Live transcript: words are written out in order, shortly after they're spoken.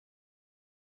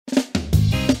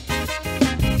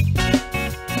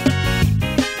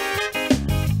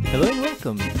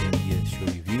welcome to MBS Show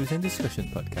Reviews and Discussion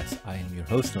Podcast. I am your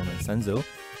host, Norman Sanzo,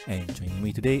 and joining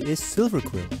me today is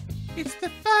Silver-Quill. It's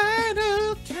the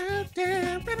final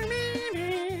countdown.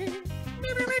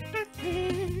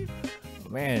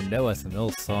 Man, that was an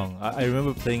old song. I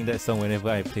remember playing that song whenever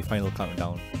I play Final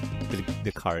Countdown,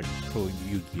 the card for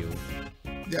Yu-Gi-Oh!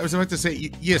 Yeah, I was about to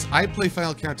say, yes, I play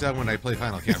Final Countdown when I play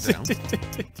Final Countdown.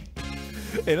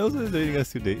 And also joining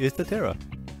us today is Torterra.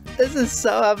 This is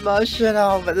so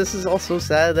emotional, but this is also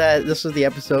sad that this was the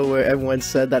episode where everyone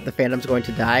said that the Phantom's going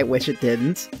to die, which it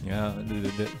didn't. Yeah,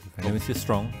 the Phantom is still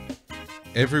strong.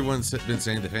 Everyone's been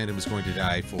saying the Phantom is going to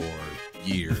die for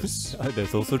years.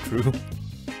 That's also true.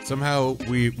 Somehow,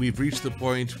 we've reached the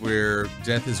point where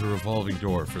death is a revolving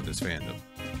door for this fandom.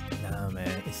 Nah,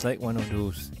 man, it's like one of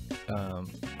those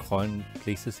con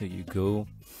places that you go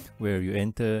where you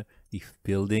enter the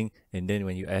building and then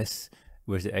when you ask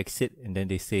where's the exit and then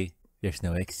they say there's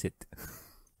no exit.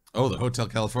 Oh, the Hotel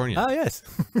California. Ah, yes.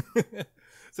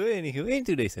 So anywho, in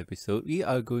today's episode, we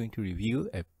are going to review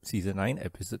Season 9,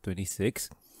 Episode 26,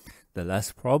 The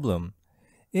Last Problem.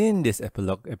 In this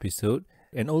epilogue episode,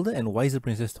 an older and wiser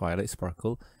Princess Twilight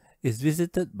Sparkle is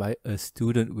visited by a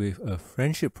student with a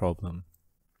friendship problem.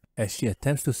 As she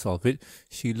attempts to solve it,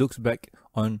 she looks back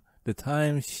on the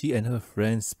time she and her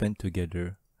friends spent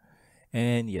together.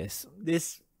 And yes,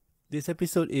 this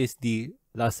episode is the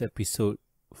last episode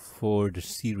for the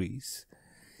series.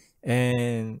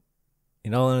 And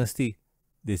in all honesty,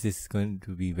 this is going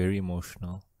to be very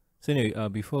emotional. So anyway,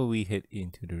 before we head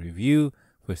into the review,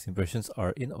 first impressions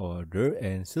are in order.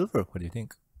 And Silver, what do you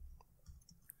think?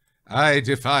 I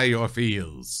defy your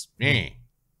feels.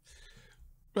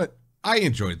 But I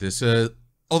enjoyed this,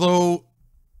 although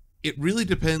it really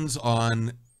depends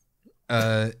on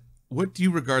what do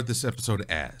you regard this episode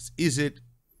as? Is it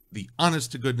the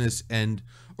honest to goodness end,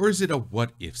 or is it a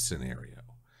what-if scenario?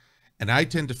 And I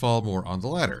tend to fall more on the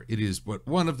latter. It is but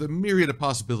one of the myriad of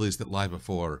possibilities that lie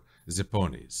before the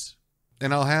ponies.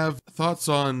 And I'll have thoughts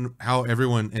on how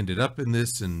everyone ended up in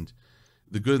this and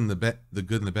the good and the bad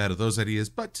of those ideas,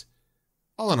 but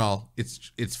all in all,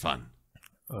 it's fun.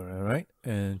 All right.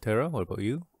 And Tara, what about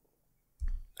you?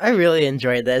 I really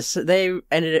enjoyed this. They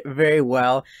ended it very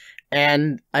well.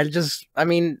 And I'm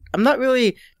not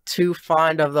really too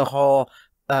fond of the whole,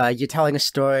 you're telling a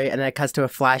story and then it cuts to a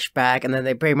flashback and then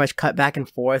they pretty much cut back and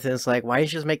forth. And it's like, why don't you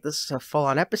just make this a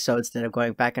full-on episode instead of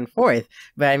going back and forth?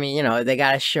 But I mean, they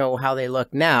got to show how they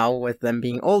look now with them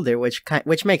being older, which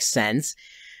makes sense.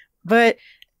 But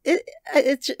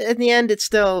it's in the end, it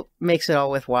still makes it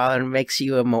all worthwhile and makes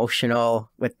you emotional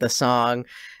with the song.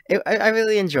 I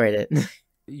really enjoyed it.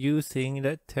 You saying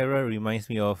that, Tara, reminds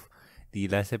me of the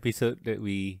last episode that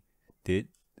we did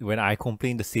when I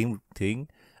complained the same thing,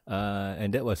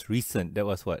 and that was recent. That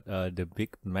was what the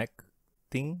Big Mac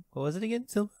thing. What was it again?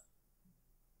 So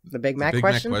the Big Mac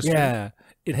question. Yeah,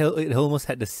 it almost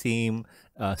had the same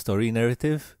story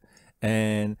narrative.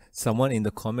 And someone in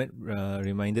the comment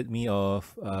reminded me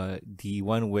of the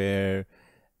one where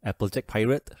Applejack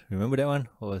Pirate. Remember that one?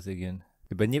 What was it again?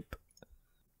 The Bunyip?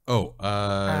 Oh,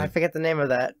 I forget the name of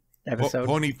that episode.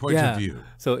 Pony Point of View.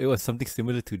 So it was something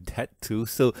similar to that too.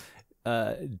 So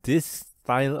this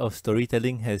style of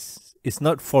storytelling is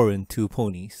not foreign to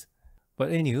ponies.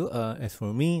 But anyway, as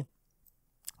for me,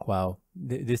 wow,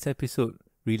 this episode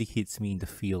really hits me in the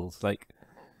feels. Like,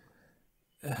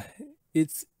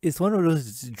 it's one of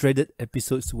those dreaded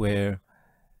episodes where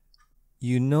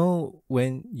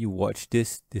when you watch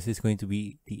this is going to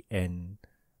be the end.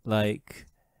 Like,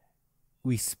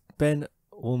 we spent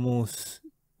 9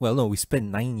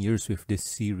 years with this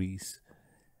series,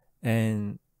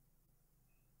 and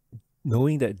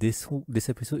knowing that this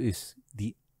episode is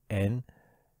the end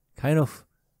kind of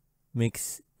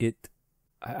makes it,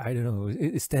 I don't know,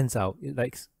 it stands out. It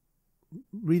like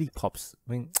really pops.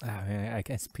 I mean, I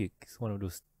can't speak. It's one of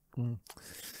those.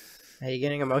 Are you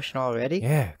getting emotional already?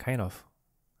 Yeah, kind of.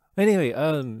 Anyway,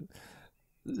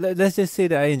 let's just say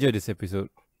that I enjoyed this episode.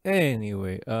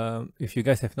 Anyway, if you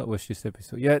guys have not watched this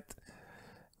episode yet,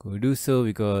 go do so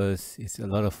because it's a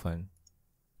lot of fun.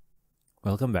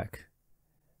 Welcome back.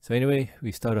 So anyway,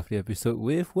 we start off the episode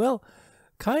with,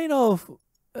 kind of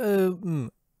a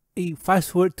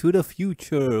fast forward to the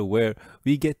future where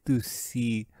we get to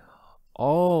see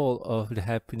all of the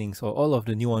happenings or all of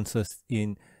the nuances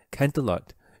in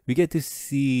Canterlot. We get to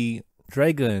see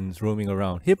dragons roaming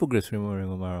around, hippogriffs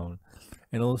roaming around,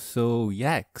 and also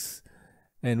yaks.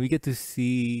 And we get to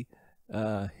see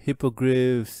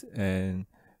hippogriffs and...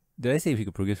 Did I say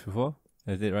hippogriffs before?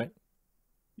 I did, right?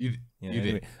 You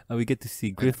did. We get to see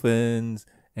griffins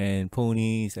and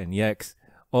ponies and yaks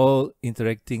all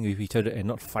interacting with each other and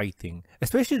not fighting.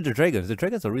 Especially the dragons. The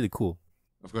dragons are really cool.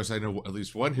 Of course, I know at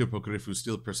least one hippogriff who's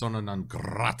still persona non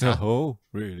grata. Oh,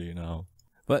 really now?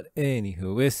 But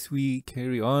anywho, as we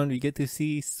carry on, we get to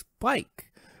see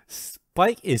Spike.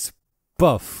 Spike is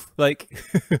buff. Like,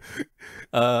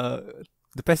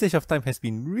 the passage of time has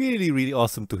been really, really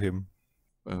awesome to him.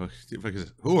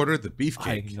 Who ordered the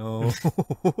beefcake? I know.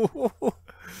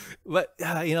 But,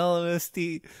 in all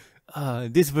honesty,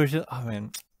 this version, oh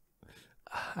man,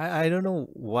 I don't know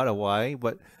what or why,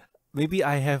 but maybe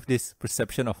I have this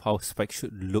perception of how Spike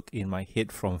should look in my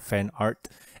head from fan art.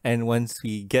 And once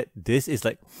we get this, it's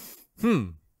like,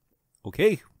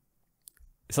 okay.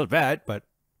 It's not bad, but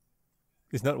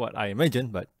it's not what I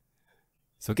imagined, but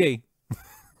it's okay.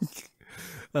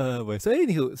 But so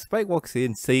anywho, Spike walks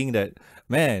in saying that,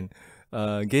 man,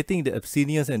 getting the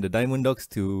Abyssinians and the Diamond Dogs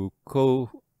to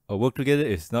work together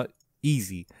is not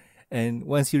easy. And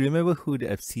once you remember who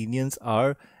the Abyssinians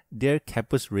are, they're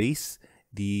Kappa's race,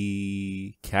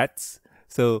 the cats.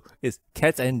 So it's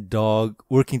cats and dog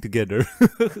working together.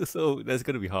 So that's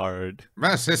gonna be hard.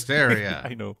 Mass hysteria.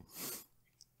 I know.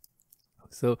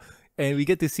 So, and we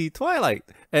get to see Twilight,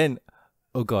 and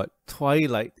oh god,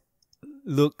 Twilight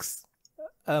looks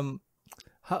how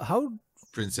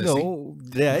Princessy. no,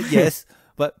 yeah, yes,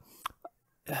 but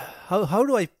how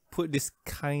do I put this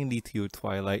kindly to you,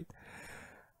 Twilight?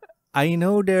 I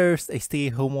know there's a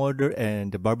stay-at-home order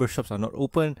and the barbershops are not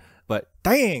open, but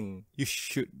dang, you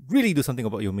should really do something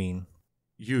about your mane.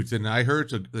 You deny her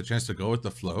the chance to go with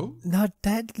the flow? Not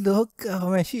that look.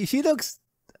 Oh man, she looks.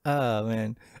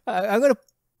 Man, I'm gonna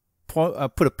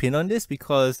put a pin on this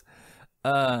because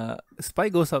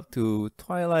Spike goes up to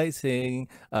Twilight saying,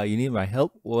 "You need my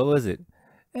help." What was it?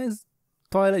 And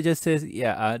Twilight just says,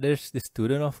 "Yeah, there's this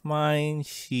student of mine.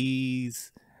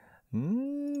 She's."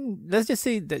 Let's just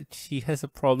say that she has a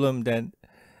problem that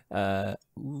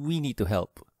we need to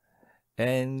help.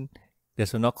 And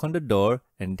there's a knock on the door,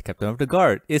 and the captain of the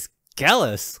guard is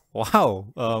Gallus.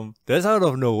 Wow, that's out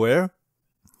of nowhere.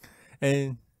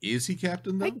 And is he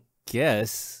captain though? I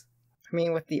guess. I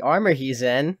mean, with the armor he's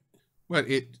in. Well,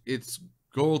 it's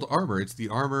gold armor. It's the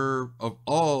armor of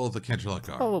all the Canterlot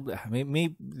Guard. Probably. I mean,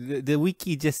 maybe the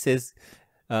wiki just says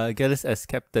Gallus as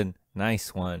captain.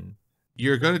 Nice one.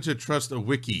 You're going to trust a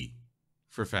wiki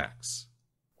for facts.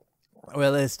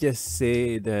 Well, let's just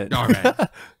say that. All right.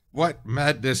 What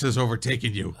madness has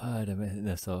overtaken you? The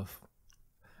madness of.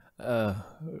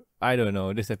 I don't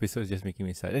know. This episode is just making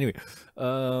me sad. Anyway,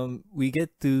 we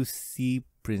get to see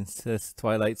Princess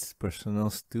Twilight's personal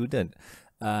student.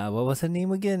 What was her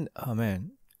name again? Oh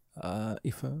man.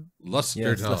 Luster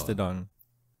yes, Dawn. Luster Dawn.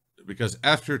 Because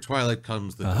after Twilight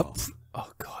comes the dawn.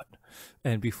 Oh god.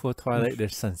 And before Twilight,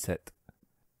 there's sunset.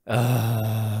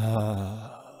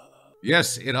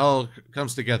 Yes, it all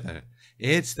comes together.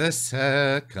 It's the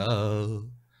circle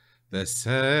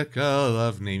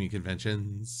of naming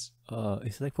conventions.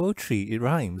 It's like poetry. It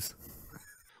rhymes.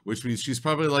 Which means she's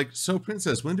probably like, so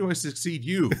Princess, when do I succeed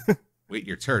you? Wait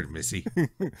your turn, Missy.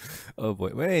 Oh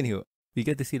boy. Well, anyway, we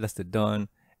get to see Luster Dawn,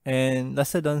 and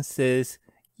Luster Dawn says,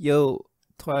 "Yo,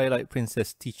 Twilight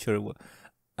Princess teacher,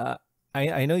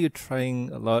 I know you're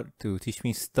trying a lot to teach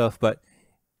me stuff, but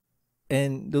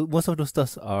most of those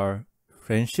stuff are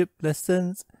friendship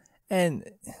lessons, and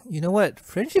you know what?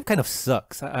 Friendship kind of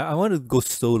sucks. I want to go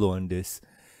solo on this."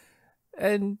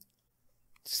 And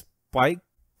Spike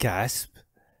gasps,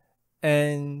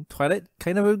 and Twilight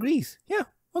kind of agrees. Yeah,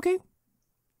 okay.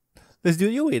 Let's do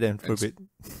it your way then for a bit.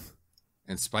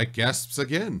 And Spike gasps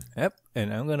again. Yep,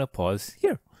 and I'm gonna pause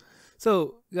here.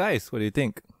 So, guys, what do you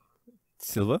think?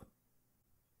 Silver?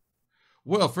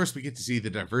 Well, first we get to see the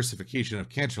diversification of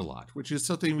Canterlot, which is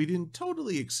something we didn't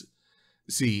totally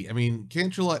see. I mean,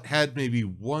 Canterlot had maybe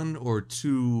one or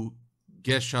two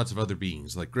guest shots of other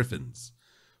beings, like griffins.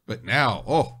 But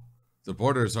now, the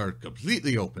borders are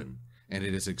completely open, and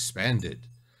it is expanded.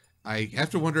 I have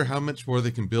to wonder how much more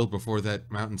they can build before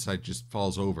that mountainside just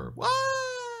falls over. What?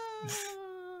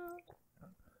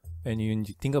 And you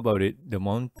think about it, the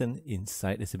mountain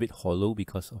inside is a bit hollow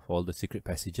because of all the secret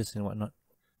passages and whatnot.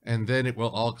 And then it will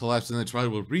all collapse, and then Twilight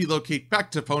will relocate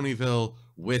back to Ponyville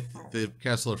with the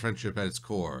Castle of Friendship at its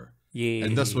core. Yay.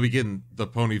 And thus will begin the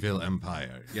Ponyville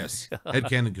Empire. Yes,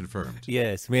 headcanon confirmed.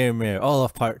 Yes, Mare, all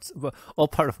part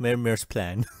of Mare's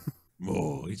plan.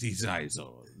 Oh, it is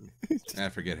Izon. I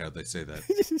forget how they say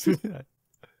that.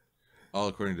 All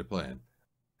according to plan.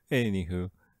 Anywho.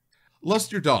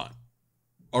 Luster Dawn.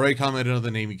 Already commented on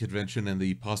the naming convention and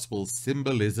the possible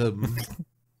symbolism.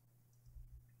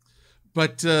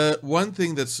 But one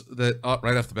thing that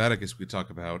right off the bat, I guess we could talk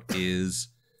about is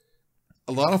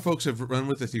a lot of folks have run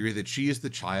with the theory that she is the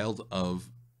child of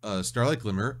Starlight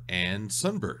Glimmer and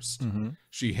Sunburst. Mm-hmm.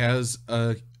 She has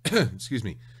a, excuse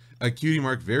me, a cutie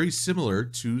mark very similar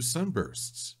to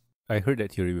Sunburst's. I heard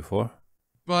that theory before.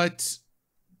 But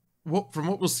from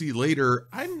what we'll see later,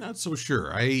 I'm not so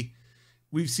sure.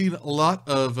 We've seen a lot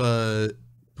of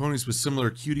ponies with similar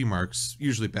cutie marks,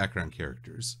 usually background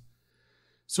characters.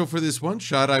 So for this one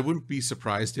shot, I wouldn't be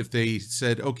surprised if they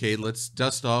said, okay, let's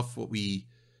dust off what cutie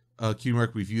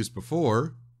mark we've used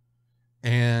before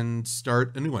and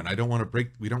start a new one. We don't want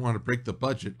to break the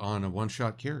budget on a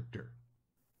one-shot character.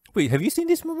 Wait, have you seen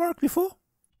this mark before?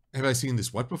 Have I seen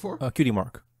this what before? Cutie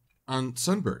mark. On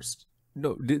Sunburst.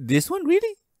 No, this one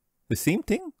really? The same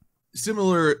thing?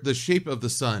 Similar, the shape of the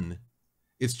sun.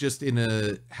 It's just in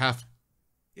a half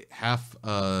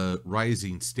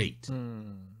rising state.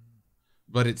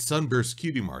 But it's Sunburst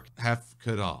cutie mark, half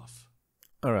cut off.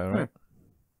 All right.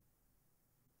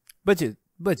 Budgets,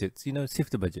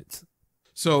 sift the budgets.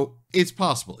 So it's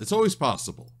possible. It's always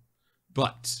possible.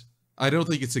 But I don't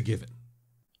think it's a given.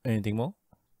 Anything more?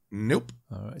 Nope.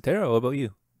 All right. Tara, what about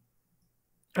you?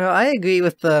 I agree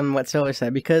with what Silver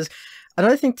said, because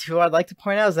another thing too I'd like to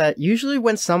point out is that usually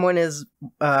when someone is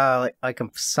like a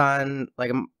son,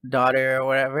 like a daughter or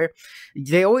whatever,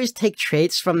 they always take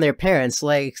traits from their parents.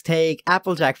 Like take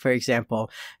Applejack for example.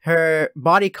 Her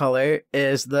body color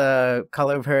is the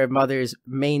color of her mother's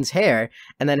Maine's hair,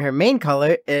 and then her main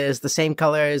color is the same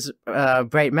color as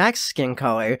Bright Mac's skin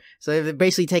color. So they're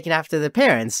basically taken after their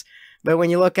parents. But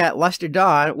when you look at Luster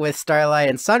Dawn with Starlight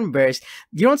and Sunburst,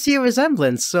 you don't see a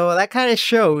resemblance. So that kind of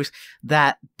shows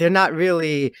that they're not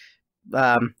really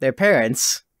their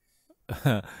parents.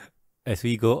 As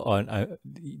we go on,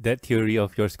 that theory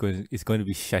of yours is going to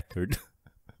be shattered.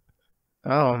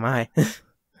 Oh my.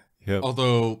 Yep.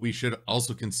 Although we should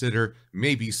also consider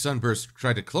maybe Sunburst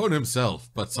tried to clone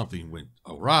himself, but something went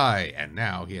awry, and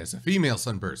now he has a female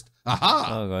Sunburst. Aha!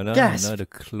 Oh, no, Yes. not the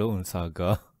clone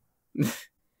saga.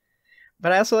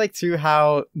 But I also like too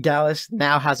how Gallus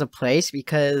now has a place,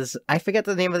 because I forget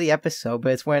the name of the episode,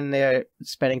 but it's when they're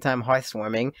spending time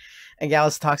hearthswarming, and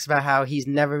Gallus talks about how he's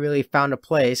never really found a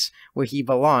place where he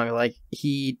belongs. Like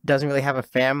he doesn't really have a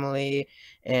family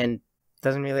and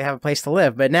doesn't really have a place to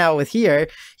live. But now with here,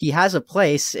 he has a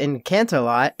place in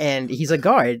Canterlot, and he's a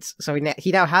guard, so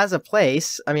he now has a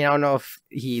place. I mean, I don't know if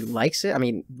he likes it. I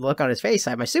mean, look on his face,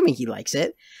 I'm assuming he likes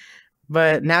it.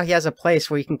 But now he has a place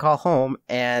where he can call home,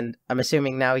 and I'm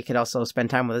assuming now he could also spend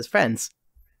time with his friends.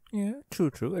 Yeah, true.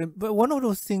 But one of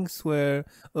those things where,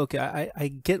 okay, I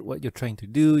get what you're trying to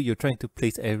do. You're trying to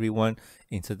place everyone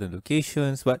in certain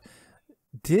locations, but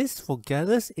this, for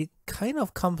Gallus, it kind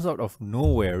of comes out of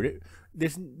nowhere.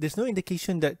 There's no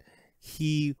indication that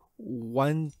he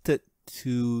wanted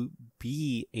to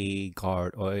be a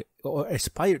guard or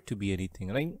aspired to be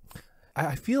anything. Like,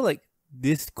 I feel like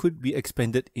this could be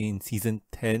expanded in season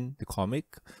 10, the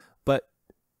comic, but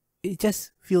it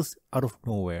just feels out of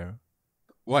nowhere.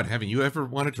 What, haven't you ever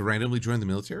wanted to randomly join the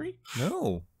military?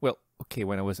 No. Well, okay,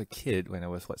 when I was a kid, when I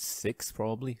was, 6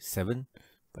 probably? 7?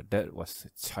 But that was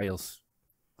a child's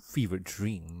fever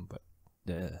dream, but...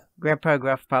 Grandpa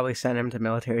Gruff probably sent him to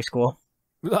military school.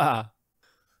 Ah.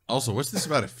 Also, what's this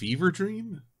about a fever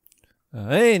dream?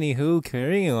 Anywho,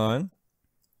 carrying on.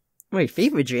 Wait,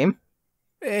 fever dream?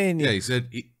 Yeah, he said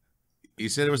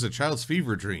it was a child's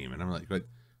fever dream, and I'm like, "But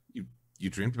you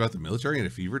dreamed about the military in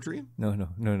a fever dream? No,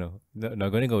 not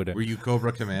gonna go there. Were you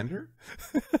Cobra Commander?"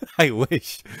 I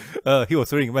wish. He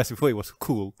was wearing a mask before. It was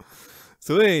cool.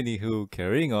 So anywho,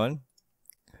 carrying on.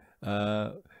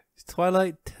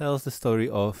 Twilight tells the story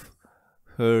of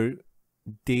her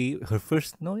day,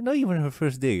 not even her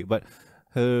first day, but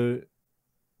her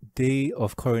day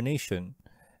of coronation,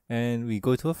 and we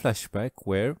go to a flashback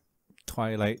where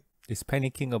Twilight is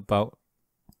panicking about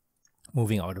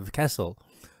moving out of the castle,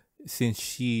 since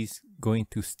she's going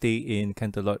to stay in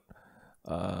Canterlot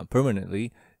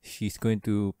permanently. She's going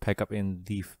to pack up and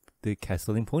leave the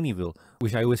castle in Ponyville,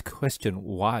 which I always question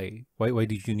why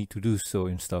did you need to do so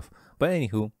and stuff. But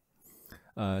anywho,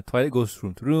 Twilight goes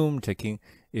room to room checking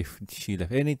if she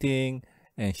left anything,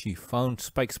 and she found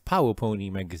Spike's Power Pony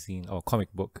magazine or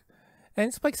comic book.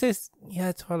 And Spike says,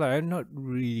 yeah, Twilight, I'm not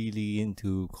really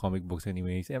into comic books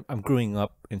anyways. I'm growing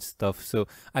up and stuff, so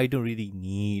I don't really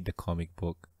need a comic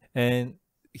book. And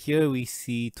here we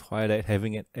see Twilight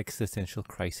having an existential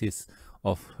crisis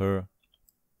of her,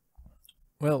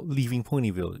 leaving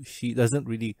Ponyville. She doesn't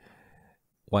really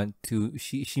want to,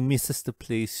 she misses the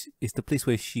place. It's the place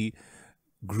where she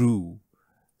grew.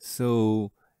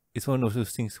 So it's one of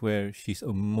those things where she's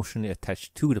emotionally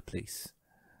attached to the place.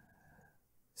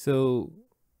 So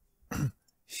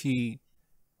she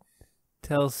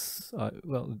tells,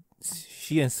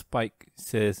 she and Spike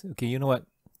says, okay, you know what?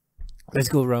 Let's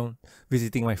go around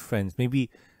visiting my friends. Maybe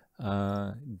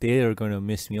they're gonna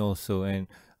miss me also and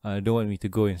don't want me to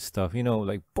go and stuff. You know,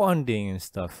 like bonding and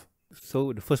stuff.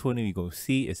 So the first one we go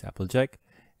see is Applejack.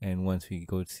 And once we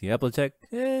go to see Applejack,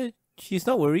 she's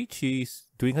not worried. She's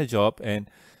doing her job and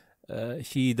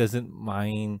she doesn't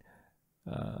mind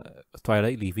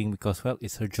Twilight leaving because, well,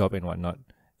 it's her job and whatnot.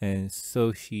 And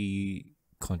so she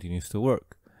continues to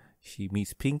work. She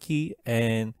meets Pinky,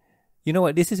 and you know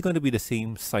what? This is going to be the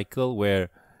same cycle where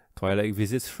Twilight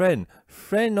visits Friend.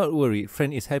 Friend not worried.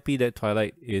 Friend is happy that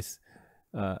Twilight is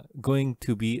going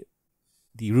to be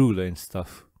the ruler and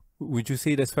stuff. Would you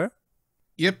say that's fair?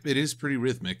 Yep, it is pretty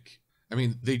rhythmic. I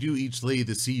mean, they do each lay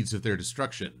the seeds of their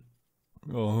destruction.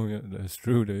 Oh, yeah, that's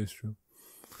true. That is true.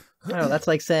 I know, that's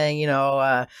like saying,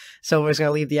 Silver's going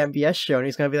to leave the MBS show, and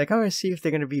he's going to be like, "Oh, see if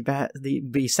they're going to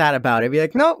be sad about it." Be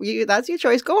like, "No, that's your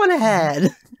choice. Go on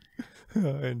ahead."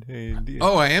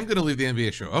 Oh, I am going to leave the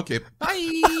MBS show. Okay, bye.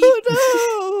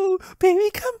 Oh no, baby,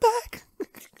 come back.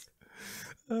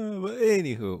 But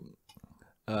anywho,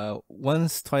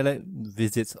 once Twilight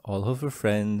visits all of her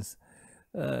friends,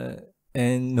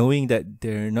 and knowing that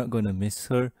they're not going to miss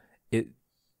her, it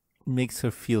makes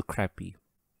her feel crappy.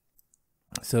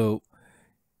 So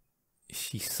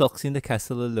she sulks in the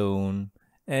castle alone,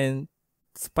 and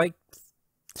Spike,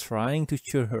 trying to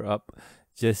cheer her up,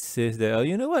 just says that, oh,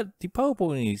 you know what, the Power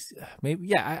Ponies, maybe,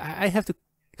 yeah, I have to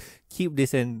keep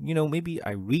this, and maybe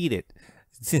I read it.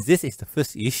 Since this is the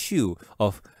first issue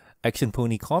of Action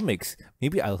Pony Comics,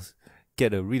 maybe I'll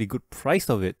get a really good price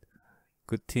of it.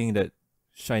 Good thing that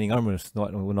Shining Armor is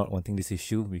not wanting this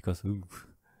issue because, oof.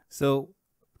 So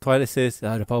Twilight says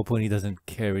the Power Pony doesn't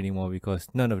care anymore because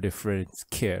none of their friends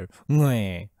care.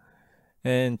 Mwah.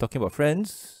 And talking about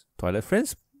friends, Twilight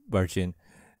friends barge in,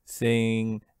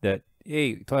 saying that,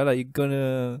 hey, Twilight, you're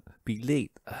gonna be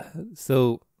late.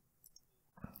 So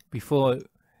before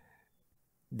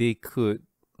they could,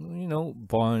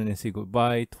 bond and say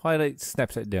goodbye, Twilight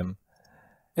snaps at them.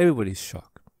 Everybody's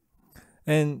shocked.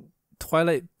 And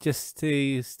Twilight just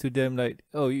says to them like,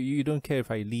 oh, you don't care if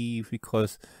I leave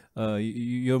because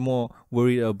you're more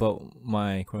worried about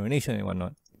my coronation and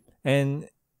whatnot. And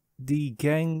the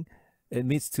gang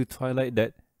admits to Twilight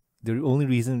that the only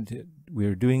reason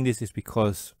we're doing this is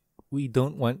because we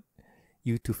don't want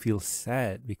you to feel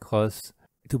sad, because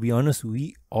to be honest,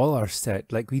 we all are sad.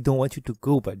 Like, we don't want you to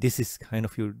go, but this is kind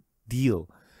of your deal.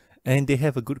 And they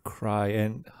have a good cry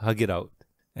and hug it out.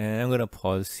 And I'm going to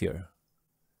pause here.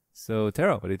 So,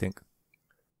 Tara, what do you think?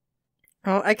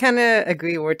 Oh, I kind of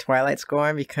agree where Twilight's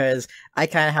going, because I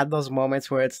kind of had those moments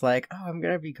where it's like, oh, I'm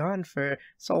going to be gone for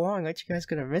so long. Aren't you guys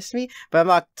going to miss me? But I'm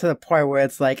not to the point where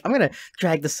it's like, I'm going to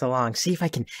drag this along, see if I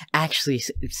can actually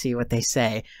see what they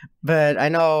say. But I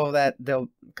know that they'll,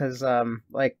 because,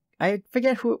 I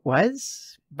forget who it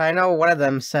was, but I know one of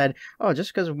them said, oh,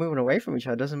 just because we're moving away from each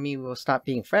other doesn't mean we'll stop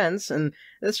being friends. And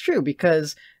that's true,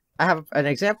 because I have an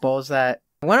example is that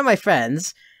one of my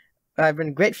friends I've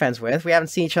been great friends with, we haven't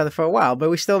seen each other for a while, but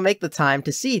we still make the time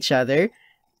to see each other,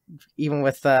 even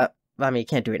with, you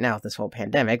can't do it now with this whole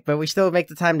pandemic, but we still make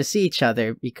the time to see each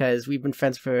other because we've been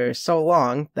friends for so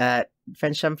long that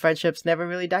friendships never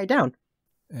really die down.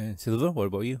 And Silver, what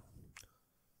about you?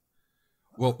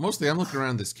 Well, mostly I'm looking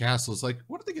around this castle. It's like,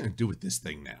 what are they going to do with this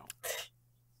thing now?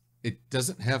 It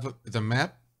doesn't have the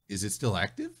map. Is it still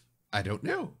active? I don't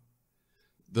know.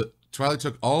 The Twilight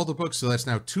took all the books, so that's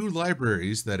now 2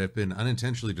 libraries that have been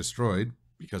unintentionally destroyed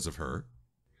because of her.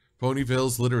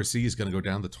 Ponyville's literacy is going to go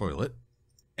down the toilet.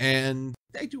 And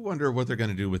I do wonder what they're going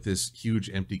to do with this huge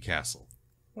empty castle.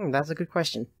 That's a good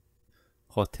question.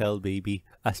 Hotel, baby.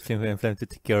 Ask Flim Flam Flam to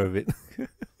take care of it.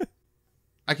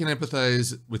 I can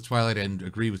empathize with Twilight and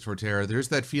agree with Torterra. There's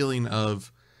that feeling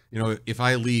of, if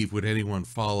I leave, would anyone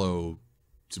follow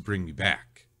to bring me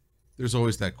back? There's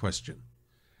always that question.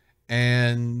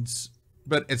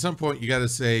 But at some point you got to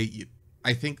say,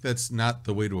 I think that's not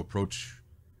the way to approach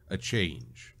a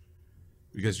change,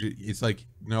 because it's like,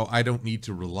 no, I don't need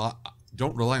to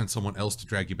don't rely on someone else to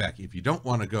drag you back. If you don't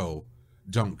want to go,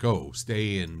 don't go.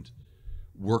 Stay and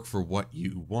work for what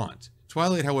you want.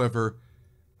 Twilight, however,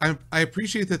 I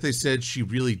appreciate that they said she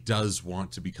really does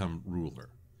want to become ruler.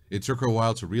 It took her a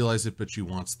while to realize it, but she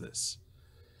wants this.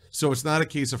 So it's not a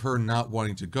case of her not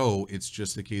wanting to go. It's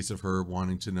just a case of her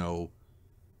wanting to know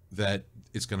that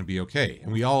it's going to be okay.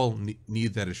 And we all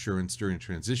need that assurance during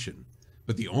transition.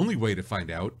 But the only way to find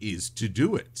out is to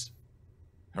do it.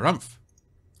 Harumph.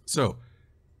 So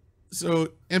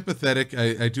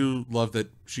empathetic. I do love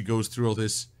that she goes through all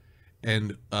this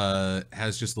and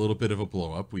has just a little bit of a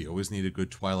blow up. We always need a good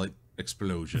Twilight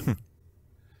explosion.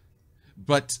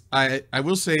 But I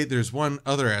will say there's one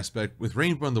other aspect with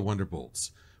Rainbow and the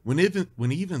Wonderbolts. When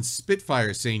even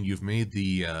Spitfire saying you've made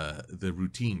the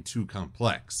routine too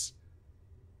complex,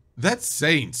 that's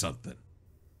saying something.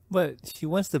 But she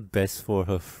wants the best for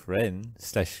her friend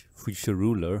 / future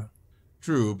ruler.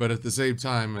 True, but at the same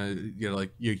time,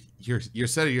 you're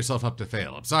setting yourself up to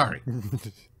fail. I'm sorry,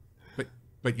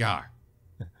 but yar.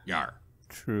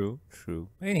 True.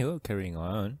 Anyway, carrying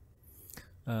on.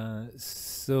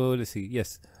 So let's see.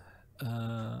 Yes.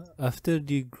 After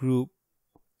the group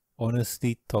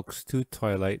honestly talks to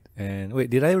Twilight, and wait,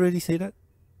 did I already say that?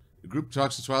 The group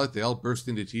talks to Twilight. They all burst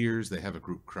into tears. They have a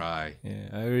group cry. Yeah,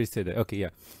 I already said that. Okay, yeah.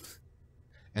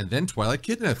 And then Twilight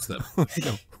kidnaps them.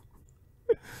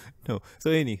 No. So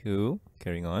anywho,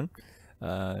 carrying on.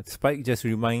 Spike just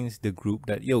reminds the group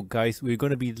that, yo guys, we're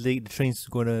gonna be late. The train's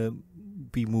gonna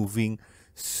be moving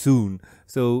soon.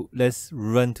 So let's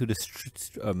run to the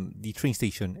train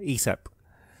station ASAP.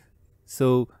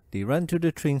 So they run to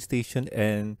the train station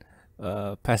and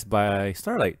pass by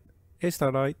Starlight. Hey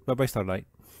Starlight, bye Starlight.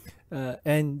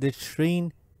 And the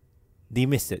train, they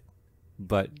missed it.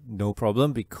 But no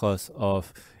problem because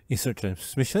of instant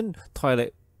transmission.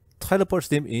 Twilight teleports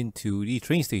them into the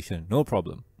train station. No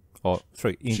problem. Or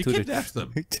sorry, into she kidnaps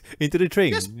them. into the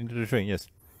train. Yes. Into the train. Yes.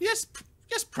 Yes,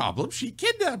 problem. She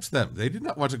kidnaps them. They did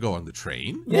not want to go on the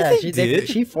train. Yeah, They did.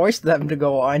 she forced them to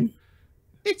go on.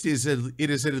 It is an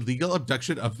illegal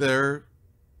abduction of their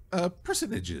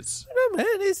personages. No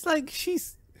man, it's like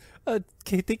she's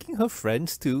taking her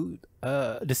friends to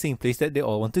the same place that they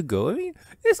all want to go. I mean,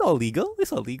 it's all legal.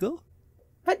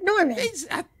 But Norman,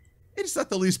 It's not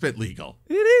the least bit legal.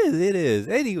 It is.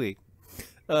 Anyway,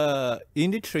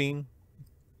 in the train,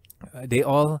 they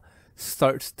all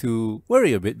starts to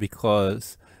worry a bit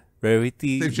because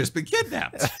Rarity... They've just been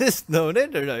kidnapped. No, they're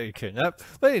not kidnapped.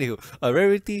 But anyway,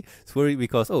 Rarity is worried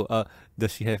because,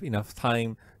 does she have enough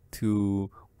time to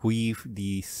weave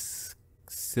the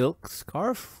silk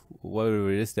scarf?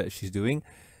 Whatever it is that she's doing.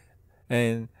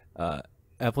 And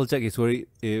Applejack is worried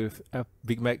if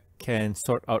Big Mac can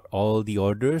sort out all the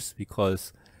orders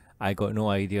because I got no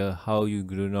idea how you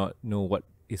do not know what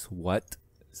is what.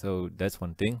 So that's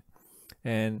one thing.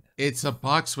 And it's a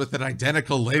box with an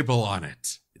identical label on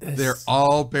it. They're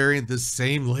all bearing the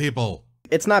same label.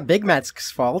 it's not Big Mac's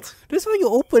fault. That's why you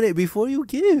open it before you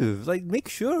give. Like, make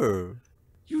sure.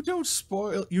 You don't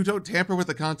tamper with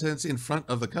the contents in front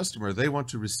of the customer. They want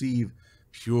to receive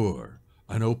pure,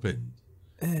 unopened,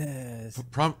 Yes.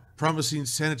 promising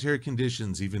sanitary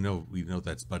conditions, even though we know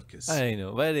that's Butkus. I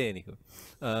know, but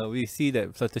anywho, we see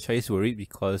that Fluttershy is worried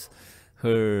because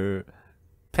her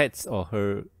pets or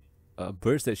her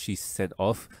birds that she sent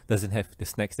off doesn't have the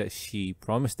snacks that she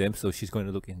promised them, so she's going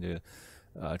to look in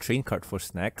the train cart for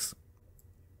snacks.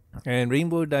 And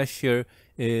Rainbow Dasher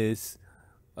is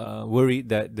worried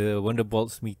that the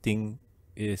Wonderbolts meeting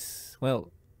is,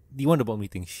 well, the Wonderbolt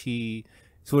meeting, she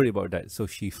is worried about that, so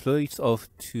she flies off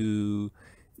to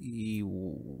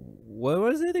where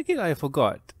was it again? I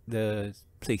forgot the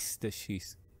place that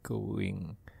she's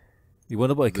going. The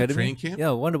Wonderbolt Academy? Training camp? Yeah,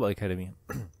 Wonderbolt Academy.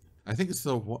 I think it's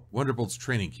the Wonderbolt's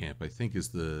training camp. I think is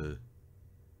the...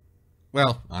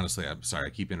 Well, honestly, I'm sorry. I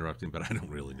keep interrupting, but I don't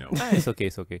really know. It's okay,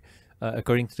 it's okay.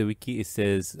 According to the wiki, it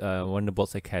says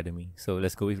Wonderbolt's Academy. So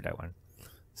let's go with that one.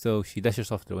 So she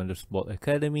dashes off to Wonderbolt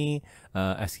Academy,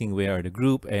 asking where are the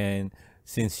group. And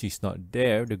since she's not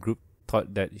there, the group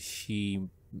thought that she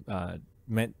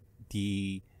meant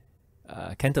the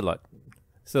Canterlot.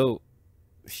 So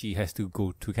she has to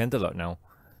go to Canterlot now.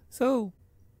 So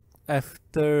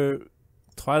after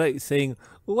Twilight saying,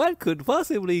 "What could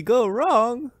possibly go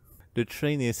wrong?" the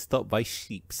train is stopped by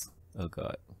sheeps. Oh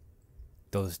god.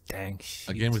 Those dang sheep.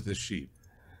 Again with the sheep.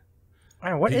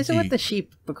 Man, what is it with the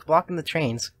sheep blocking the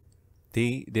trains?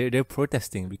 They're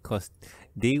protesting because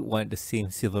they want the same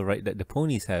civil right that the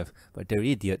ponies have, but they're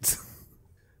idiots.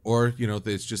 Or,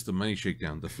 it's just the money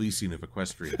shakedown, the fleecing of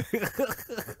Equestria.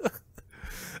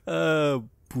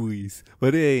 Boys.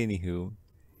 But anywho,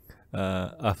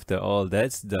 after all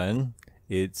that's done,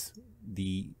 it's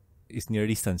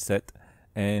nearly sunset,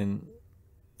 and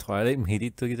Twilight made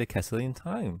it to the castle in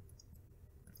time.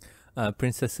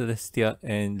 Princess Celestia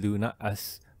and Luna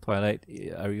ask Twilight,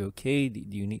 "Are you okay? Do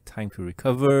you need time to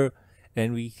recover?"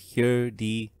 And we hear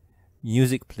the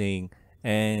music playing,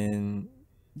 and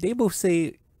they both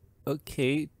say,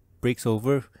 "Okay, break's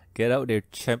over. Get out there,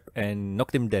 champ, and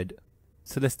knock them dead."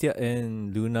 Celestia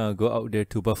and Luna go out there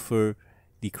to buffer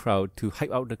the crowd, to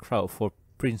hype out the crowd for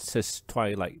Princess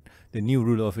Twilight, the new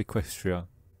ruler of Equestria.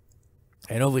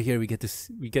 And over here we get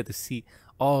to see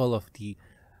all of the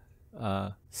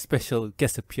special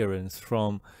guest appearance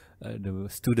from the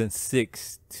student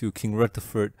 6 to King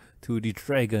Rutherford to the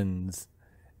dragons.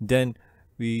 Then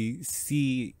we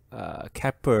see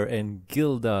Capper and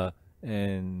Gilda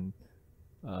and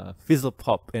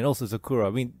Fizzlepop and also Sakura.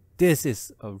 I mean, this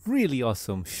is a really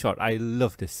awesome shot. I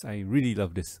love this. I really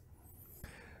love this.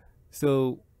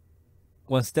 So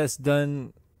once that's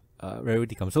done,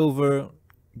 Rarity comes over,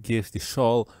 gives the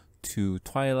shawl to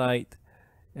Twilight,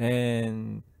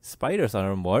 and spiders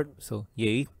are on board. So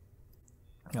yay.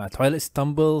 Twilight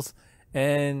stumbles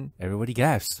and everybody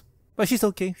gasps. But she's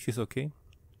okay. She's okay.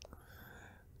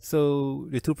 So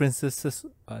the two princesses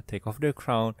take off their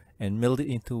crown and meld it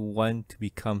into one to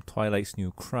become Twilight's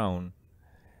new crown.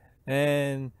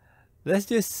 And let's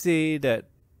just say that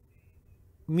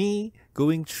me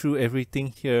going through everything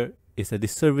here is a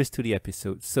disservice to the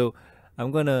episode. So I'm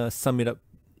gonna sum it up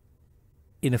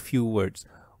in a few words.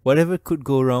 Whatever could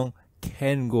go wrong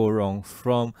can go wrong,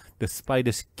 from the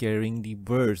spiders scaring the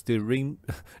birds, the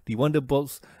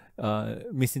Wonderbolts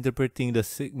misinterpreting the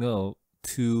signal,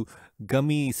 to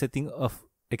Gummy setting off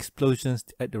explosions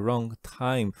at the wrong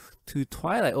time, to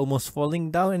Twilight almost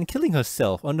falling down and killing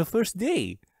herself on the first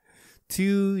day,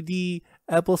 to the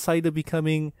apple cider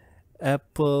becoming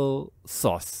apple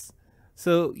sauce.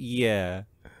 So yeah,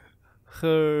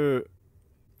 her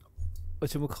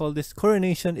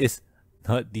coronation is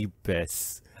not the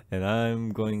best. And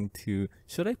I'm going to...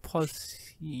 Should I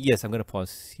pause? Yes, I'm going to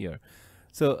pause here.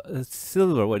 So,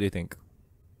 Silver, what do you think?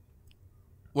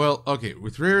 Well, okay,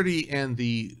 with Rarity and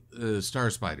the Star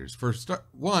Spiders.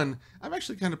 One, I'm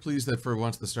actually kind of pleased that for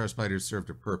once the Star Spiders served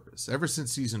a purpose. Ever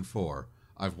since season 4,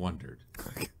 I've wondered.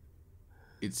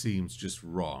 It seems just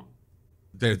wrong.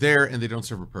 They're there and they don't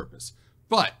serve a purpose.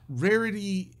 But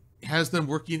Rarity has them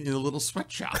working in a little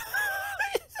sweatshop.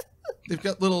 They've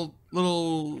got little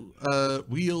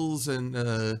wheels and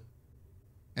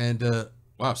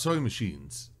wow, sewing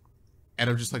machines. And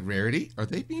I'm just like, Rarity, are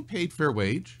they being paid fair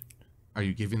wage? Are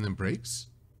you giving them breaks?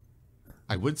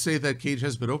 I would say that cage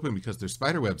has been open because there's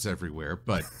spider webs everywhere,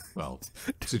 but, well,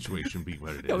 situation being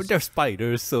what it is. No, they're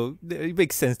spiders, so it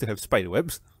makes sense to have spider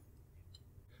webs.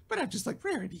 But I'm just like,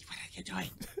 Rarity, what are you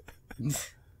doing?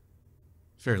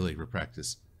 Fair labor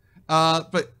practice.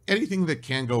 But anything that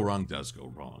can go wrong does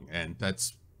go wrong. And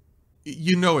that's,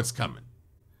 you know it's coming.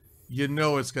 You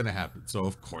know it's going to happen. So,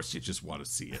 of course, you just want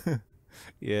to see it.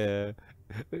 Yeah.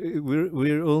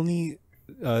 We're only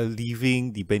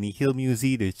leaving the Benny Hill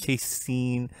Museum, the chase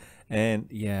scene, and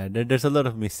yeah, there's a lot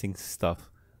of missing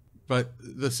stuff. But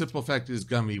the simple fact is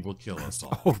Gummy will kill us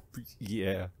all. Oh,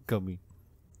 yeah, Gummy.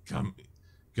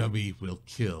 Gummy will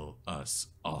kill us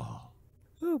all.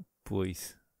 Oh,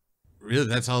 boys. Really,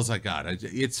 that's all I got.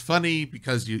 It's funny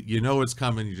because you know it's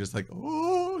coming. You're just like,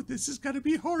 oh, this is going to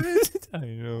be horrid. I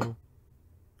know.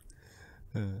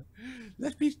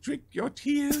 Let me drink your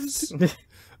tears.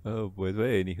 Oh, boy. But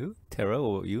anywho, Tara,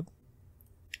 what about you?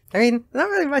 I mean, not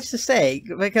really much to say,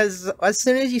 because as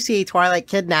soon as you see Twilight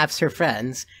kidnaps her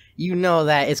friends, you know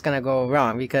that it's going to go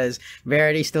wrong, because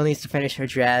Verity still needs to finish her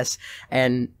dress,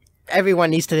 and everyone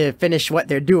needs to finish what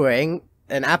they're doing.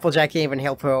 And Applejack can't even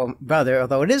help her own brother,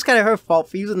 although it is kind of her fault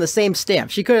for using the same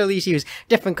stamp. She could at least use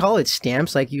different colored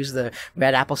stamps, like use the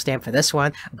red apple stamp for this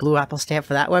one, a blue apple stamp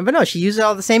for that one, but no, she uses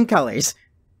all the same colors.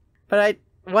 But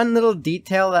one little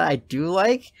detail that I do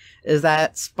like is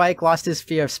that Spike lost his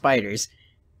fear of spiders.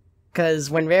 Because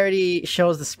when Rarity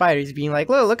shows the spiders, being like,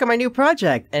 look at my new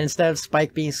project, and instead of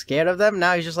Spike being scared of them,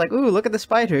 now he's just like, ooh, look at the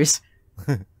spiders.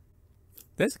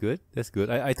 That's good. That's good.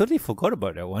 I totally forgot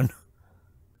about that one.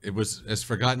 It was as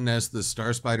forgotten as the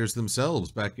Star Spiders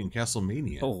themselves back in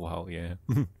Castlemania. Oh, wow, yeah.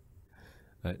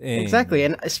 Exactly,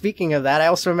 and speaking of that, I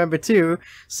also remember, too,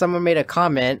 someone made a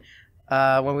comment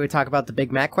when we were talking about the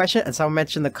Big Mac question, and someone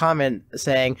mentioned the comment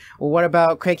saying, well, what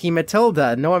about Cranky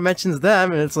Matilda? No one mentions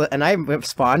them, and I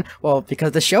respond, well,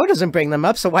 because the show doesn't bring them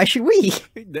up, so why should we?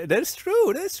 That's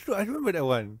true, that's true. I remember that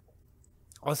one.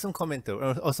 Awesome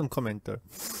commenter.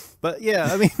 But yeah,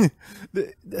 I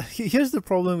mean, here's the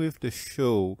problem with the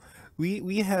show.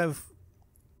 We have,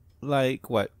 like,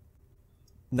 what,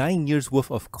 9 years worth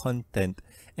of content,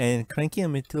 and Cranky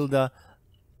and Matilda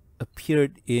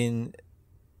appeared in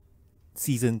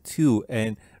season 2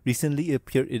 and recently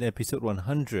appeared in episode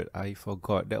 100. I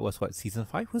forgot, that was what, season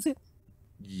 5, was it?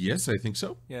 Yes, I think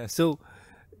so. Yeah, so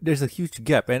there's a huge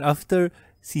gap, and after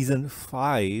season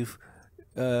 5,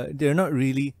 they're not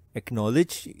really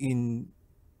acknowledged in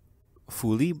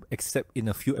fully, except in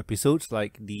a few episodes,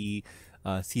 like the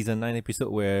season 9 episode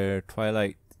where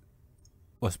Twilight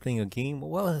was playing a game.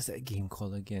 What was that game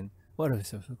called again? What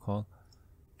was it called?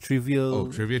 Trivial...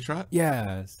 Oh, Trivia Trot?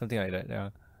 Yeah, something like that, yeah.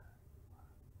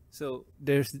 So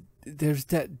there's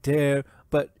that there,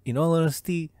 but in all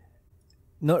honesty,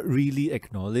 not really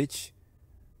acknowledged.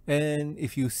 And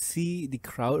if you see the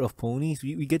crowd of ponies,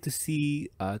 we get to see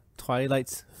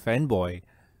Twilight's fanboy.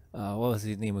 What was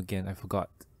his name again? I forgot.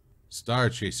 Star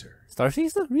Chaser. Star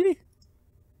Chaser? Really?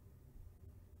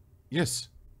 Yes.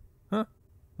 Huh.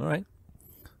 All right.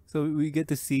 So we get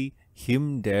to see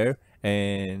him there,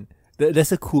 and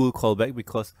that's a cool callback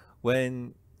because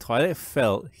when Twilight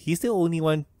fell, he's the only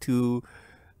one to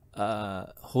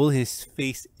hold his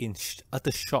face in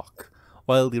utter shock,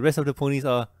 while the rest of the ponies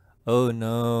are, oh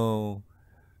no.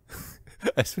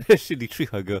 Especially Tree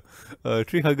Hugger.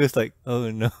 Tree Hugger's like,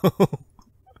 oh no.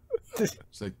 It's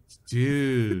like,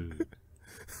 dude.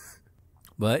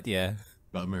 But yeah.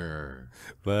 Bummer.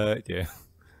 But yeah.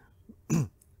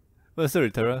 Well,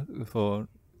 sorry, Tara, for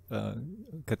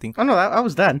cutting. Oh no, I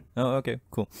was done. Oh, okay,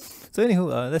 cool. So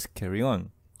anywho, let's carry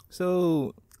on.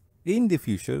 So in the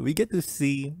future, we get to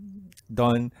see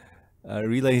Dawn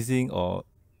realizing or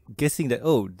guessing that,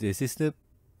 oh, this is the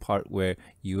part where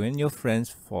you and your friends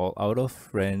fall out of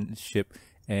friendship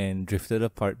and drifted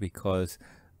apart because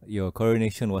your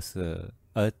coronation was a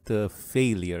utter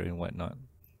failure and whatnot.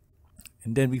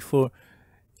 And then before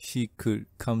she could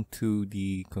come to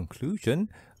the conclusion,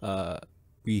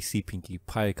 we see Pinkie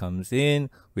Pie comes in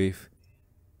with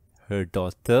her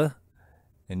daughter,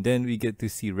 and then we get to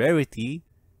see Rarity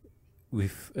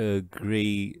with a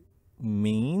gray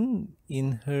mane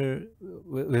in her,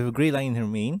 with a gray line in her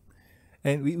mane,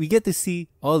 and we get to see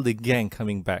all the gang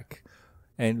coming back.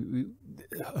 And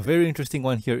a very interesting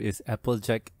one here is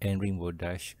Applejack and Rainbow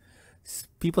Dash.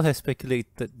 People have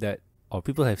speculated that, or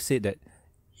people have said that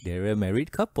they're a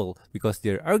married couple because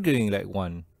they're arguing like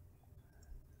one.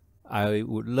 I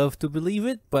would love to believe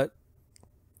it, but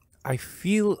I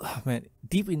feel, oh man,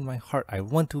 deep in my heart, I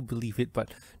want to believe it,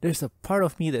 but there's a part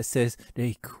of me that says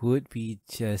they could be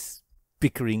just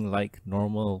bickering like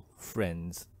normal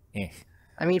friends.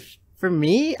 I mean, for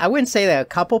me, I wouldn't say they're a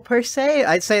couple per se.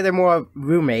 I'd say they're more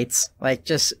roommates, like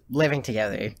just living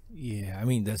together. Yeah, I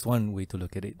mean, that's one way to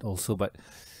look at it also, but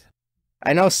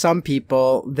I know some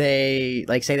people, they,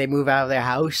 like, say they move out of their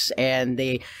house and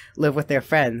they live with their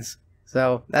friends.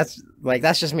 So that's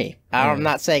just me. I'm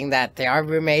not saying that they are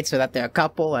roommates or that they're a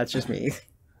couple. That's just me.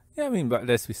 Yeah, I mean, but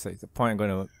that's besides the point. I'm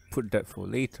going to put that for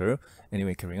later.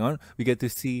 Anyway, carrying on. We get to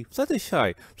see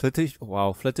Fluttershy.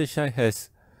 Wow, Fluttershy has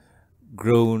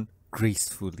grown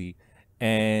gracefully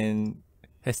and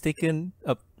has taken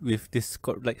up with this,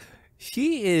 like,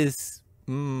 she is,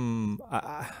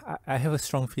 I have a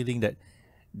strong feeling that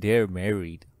they're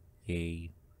married.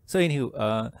 Yay. So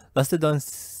anywho, Lastodon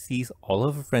sees all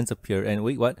of her friends appear and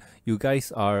wait, what? You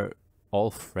guys are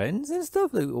all friends and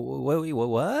stuff? Like, wait,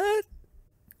 what?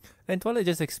 And Twilight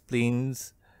just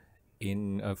explains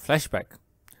in a flashback.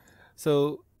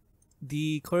 So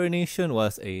the coronation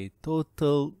was a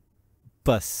total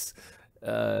bust.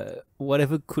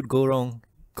 Whatever could go wrong,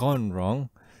 gone wrong.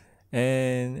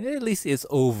 And at least it's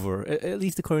over. At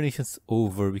least the coronation's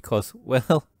over because,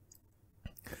 well,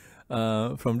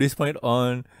 from this point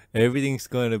on, everything's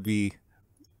gonna be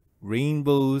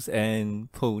rainbows and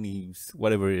ponies,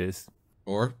 whatever it is.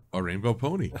 Or a rainbow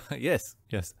pony. Yes.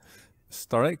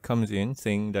 Starlight comes in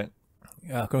saying that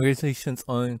congratulations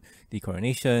on the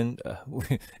coronation.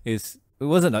 It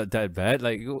wasn't that bad.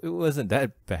 Like, it wasn't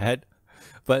that bad.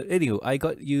 But anyway, I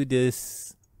got you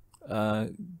this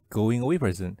going away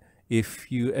present.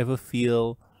 If you ever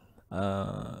feel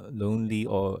lonely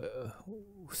or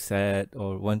sad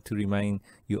or want to remind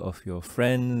you of your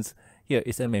friends, here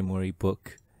is a memory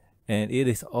book, and it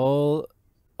is all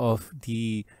of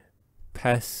the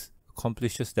past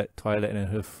accomplishments that Twilight and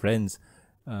her friends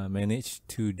managed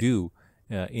to do.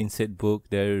 In said book,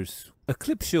 there's a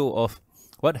clip show of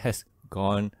what has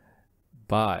gone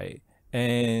by,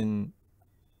 and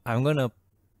I'm gonna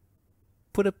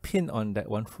put a pin on that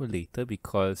one for later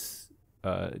because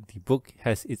the book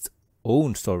has its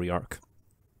own story arc.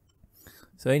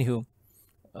 So anywho,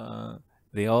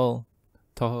 they all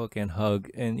talk and hug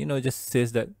and, just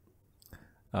says that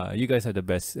you guys are the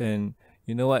best. And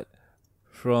you know what?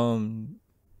 From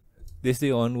this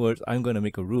day onwards, I'm going to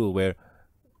make a rule where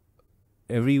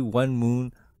every one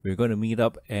moon, we're going to meet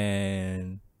up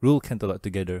and rule Canterlot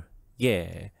together.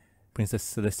 Yeah.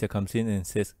 Princess Celestia comes in and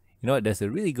says, you know what? That's a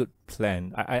really good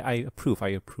plan. I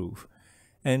approve.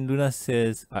 And Luna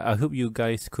says, I hope you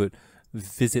guys could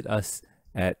visit us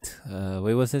at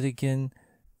where was it again?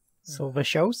 Silver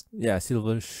Shoals? Yeah,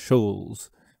 Silver Shoals,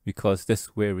 because that's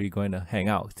where we're going to hang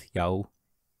out, yow.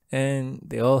 And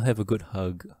they all have a good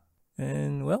hug.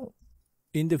 And well,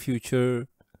 in the future,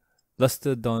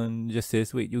 Lastodon just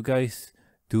says, wait, you guys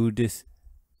do this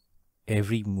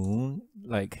every moon,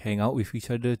 like hang out with each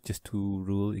other just to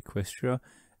rule Equestria.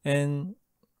 And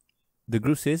the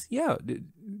group says, yeah,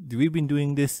 we've been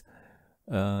doing this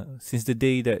since the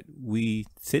day that we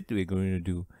said we're going to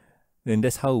do. And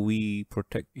that's how we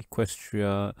protect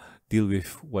Equestria, deal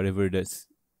with whatever that's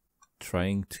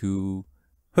trying to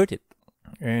hurt it.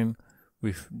 And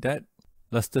with that,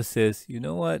 Luster says, you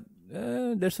know what?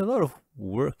 There's a lot of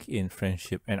work in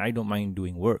friendship, and I don't mind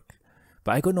doing work,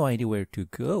 but I got no idea where to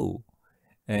go.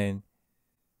 And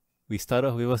we start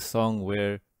off with a song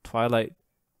where Twilight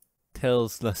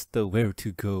tells Luster where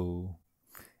to go,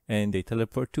 and they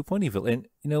teleport to Ponyville. And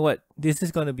you know what? This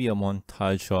is gonna be a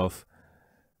montage of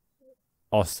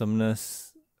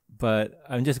awesomeness, but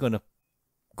I'm just gonna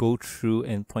go through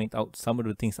and point out some of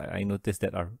the things I noticed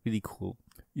that are really cool.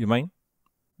 You mind?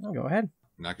 Oh, go ahead.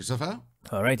 Knock yourself out.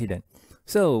 Alrighty then.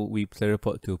 So we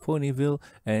teleport to Ponyville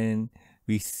and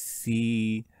we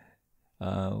see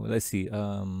let's see,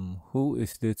 who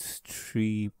is these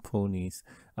three ponies?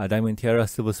 Diamond Tiara,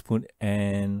 Silver Spoon,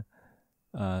 and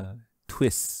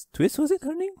Twist. Twist, was it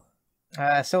her name?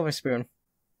 Silver Spoon.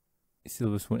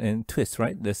 Silver Spoon and Twist,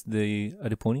 right? That's the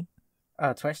other pony?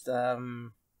 Twist,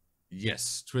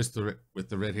 Yes, Twist with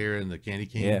the red hair and the candy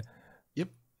cane. Yeah. Yep.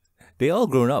 They all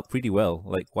grown up pretty well.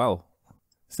 Like, wow.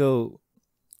 So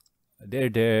they're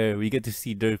there. We get to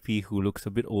see Derpy, who looks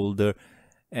a bit older.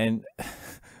 And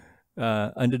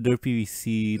under Derpy, we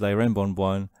see Lyra and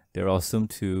Bonbon. They're awesome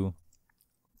too.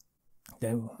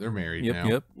 They're married Yep, now.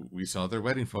 yep. We saw their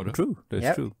wedding photo. True, that's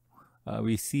Yep. true.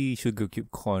 We see Sugar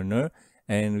Cube Corner,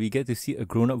 and we get to see a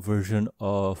grown-up version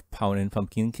of Pound and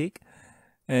Pumpkin Cake.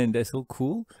 And that's so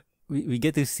cool. We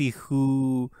get to see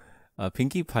who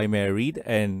Pinkie Pie married,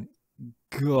 and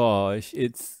gosh,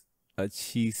 it's a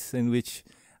cheese sandwich.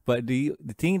 But the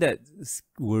thing that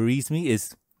worries me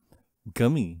is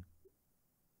Gummy.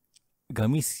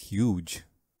 Gummy's huge.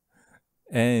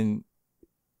 And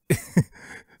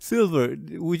Silver,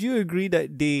 would you agree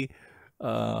that they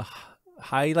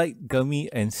highlight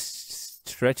Gummy and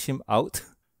stretch him out?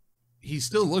 He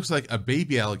still looks like a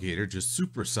baby alligator, just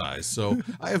supersized. So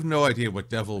I have no idea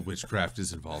what devil witchcraft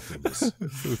is involved in this.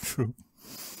 So true.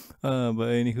 But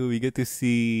anywho, we get to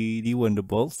see the Wonder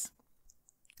Balls.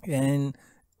 And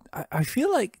I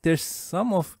feel like there's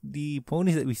some of the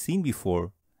ponies that we've seen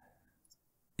before.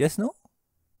 Yes, no?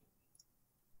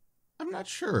 I'm not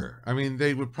sure. I mean,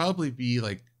 they would probably be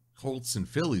like Colts and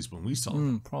Fillies when we saw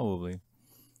them. Probably.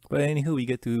 But anywho, we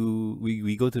get to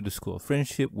we go to the School of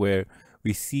Friendship where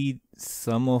we see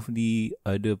some of the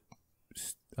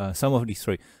some of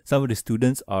the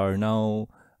students are now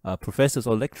professors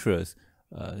or lecturers.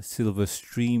 Silver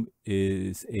Stream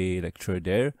is a lecturer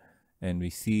there, and we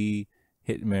see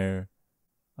Hitmare,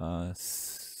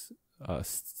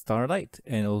 Starlight,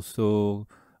 and also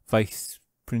Vice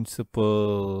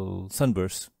Principal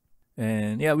Sunburst.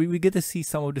 And yeah, we get to see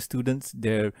some of the students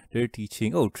there. They're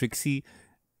teaching. Oh, Trixie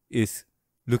is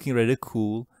looking rather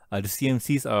cool. The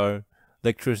CMCs are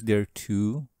lecturers there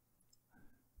too.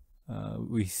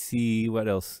 We see what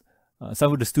else?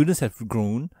 Some of the students have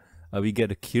grown. We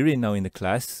get a Kirin now in the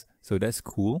class, so that's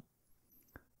cool.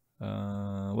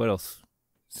 What else?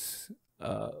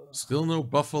 Still no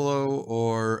Buffalo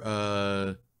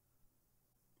or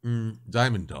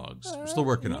Diamond Dogs. We're still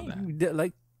working on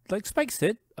that. Like Spike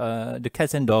said, the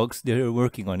cats and dogs, they're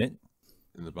working on it.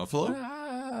 And the Buffalo?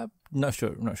 Not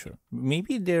sure.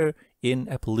 Maybe they're in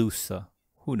Appaloosa.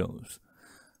 Who knows?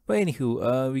 But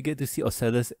anywho, we get to see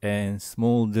Ocellus and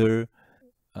Smolder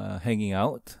hanging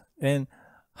out. And,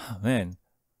 man,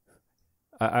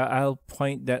 I'll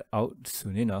point that out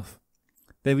soon enough.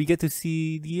 Then we get to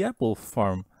see the apple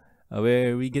farm,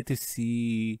 where we get to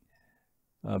see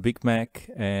Big Mac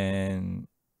and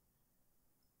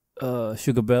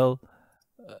Sugar Bell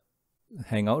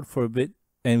hang out for a bit.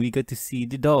 And we get to see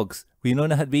the dogs.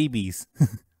 Winona had babies.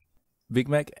 Big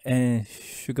Mac and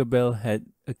Sugar Bell had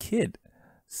a kid.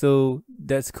 So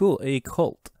that's cool, a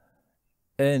cult.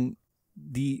 And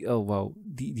the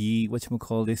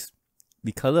whatchamacallit,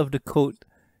 the color of the coat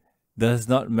does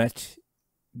not match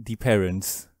the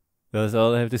parents. That's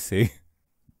all I have to say.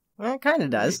 Well, it kind of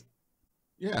does.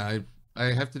 Yeah, I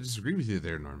have to disagree with you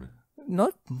there, Norman.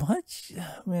 Not much.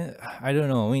 I mean, I don't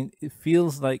know. I mean, it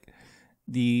feels like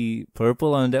the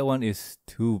purple on that one is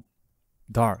too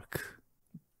dark.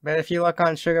 But if you look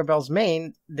on Sugar Bell's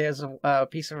mane, there's a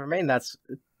piece of her mane that's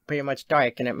pretty much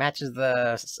dark, and it matches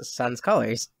the sun's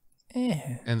colors.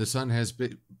 And the sun has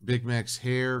Big Mac's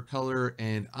hair color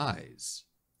and eyes.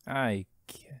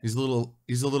 He's a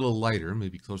little lighter,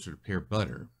 maybe closer to pear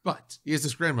butter, but he has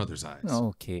his grandmother's eyes.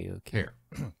 Okay. Hair.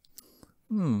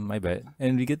 My bad.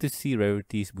 And we get to see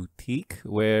Rarity's boutique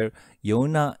where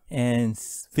Yona and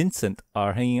Vincent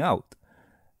are hanging out.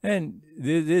 And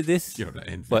this... Yoda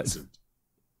and What? Vincent.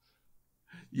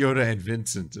 Yoda and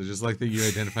Vincent. I just like that you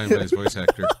identify him by his voice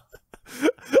actor.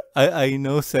 I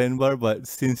know Sandbar, but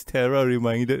since Tara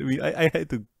reminded me, I had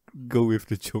to go with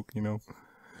the joke, you know.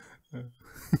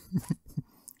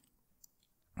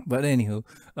 But anywho,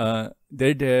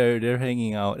 they're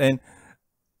hanging out, and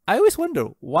I always wonder,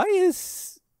 why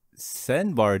is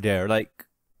Sandbar there? Like,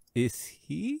 is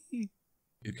he?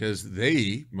 Because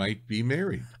they might be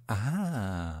married.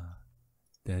 Ah,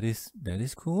 that is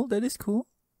cool. That is cool.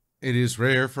 It is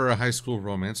rare for a high school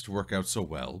romance to work out so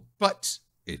well, but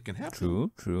it can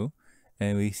happen. True.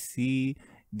 And we see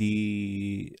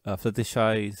the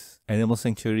Fluttershy's animal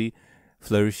sanctuary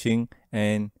flourishing,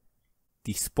 and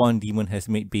the spawn demon has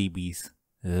made babies.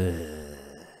 Yes,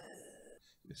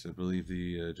 I believe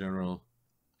the general.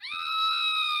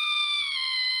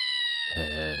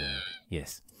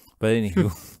 Yes. But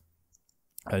anywho,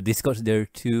 Discord's there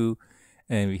too,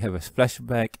 and we have a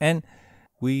flashback, and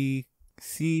we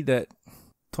see that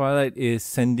Twilight is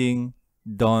sending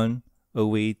Dawn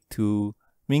away to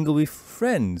mingle with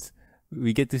friends.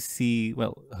 We get to see,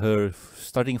 well, her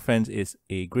starting friends is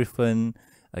a Griffin,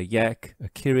 a Yak, a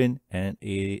Kirin, and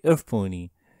a Earth Pony.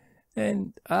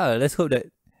 And let's hope that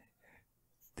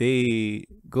they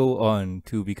go on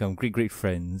to become great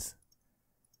friends.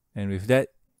 And with that,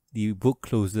 the book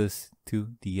closes to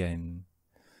the end.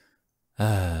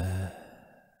 So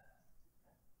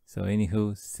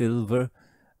anywho, Silver,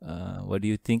 what do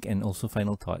you think? And also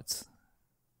final thoughts.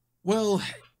 Well,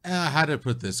 how to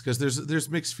put this? Because there's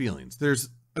mixed feelings. There's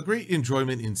a great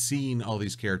enjoyment in seeing all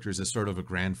these characters as sort of a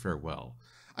grand farewell.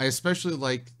 I especially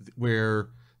like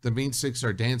where the main six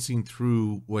are dancing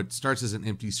through what starts as an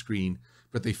empty screen,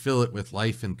 but they fill it with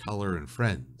life and color and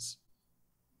friends.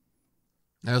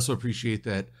 I also appreciate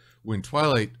that when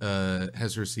Twilight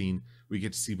has her scene, we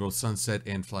get to see both Sunset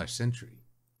and Flash Sentry.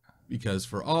 Because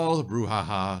for all the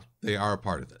brouhaha, they are a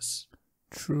part of this.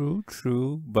 True.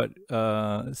 But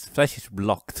Flash is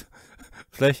blocked.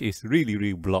 Flash is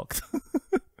really blocked.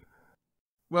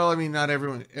 Well, I mean, not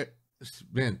everyone...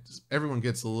 Man, everyone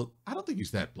gets a little... I don't think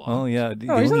he's that blocked. Oh, yeah.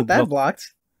 He's not that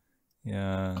blocked.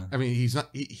 Yeah. I mean, he's not...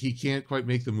 He can't quite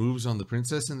make the moves on the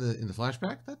princess in the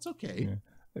flashback. That's okay. Yeah.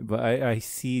 But I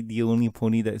see the only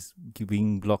pony that's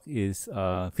being blocked is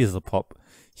Fizzlepop.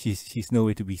 She's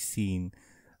nowhere to be seen.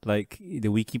 Like, the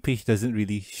wiki page doesn't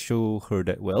really show her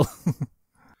that well.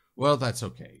 Well, that's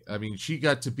okay. I mean, she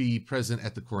got to be present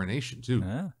at the coronation, too.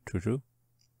 True.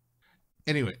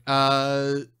 Anyway,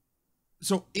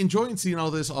 so enjoying seeing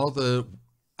all this,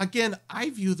 again,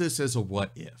 I view this as a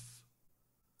what if.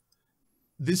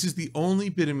 This is the only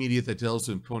bit of media that delves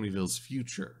in Ponyville's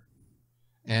future.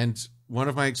 And one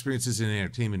of my experiences in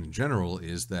entertainment in general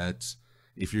is that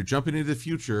if you're jumping into the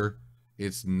future,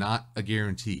 it's not a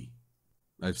guarantee.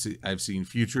 I've seen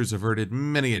futures averted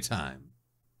many a time,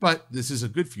 but this is a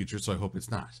good future, so I hope it's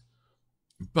not.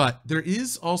 But there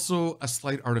is also a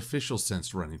slight artificial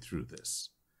sense running through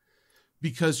this,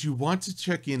 because you want to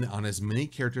check in on as many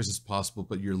characters as possible,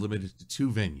 but you're limited to 2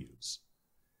 venues.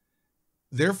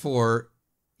 Therefore,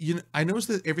 I noticed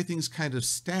that everything's kind of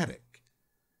static.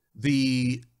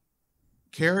 There's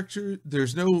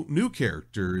no new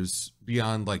characters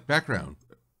beyond like background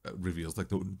reveals, like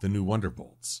the new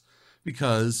Wonderbolts,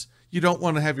 because you don't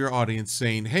want to have your audience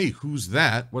saying, hey, who's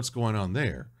that? What's going on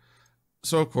there?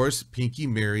 So, of course, Pinky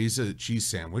marries a cheese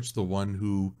sandwich, the one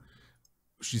who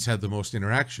she's had the most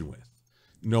interaction with.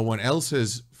 No one else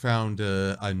has found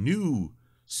a new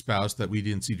spouse that we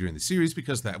didn't see during the series,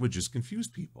 because that would just confuse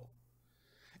people.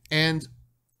 And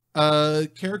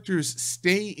characters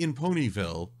stay in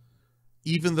Ponyville,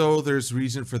 even though there's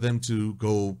reason for them to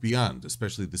go beyond,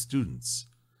 especially the students.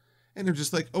 And they're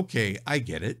just like, okay, I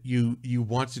get it. You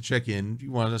want to check in. You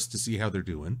want us to see how they're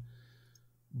doing.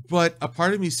 But a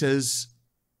part of me says,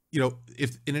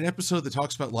 if in an episode that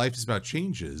talks about life is about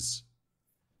changes,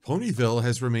 Ponyville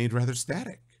has remained rather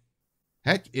static.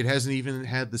 Heck, it hasn't even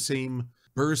had the same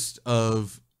burst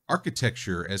of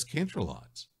architecture as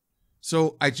Canterlot.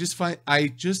 So I just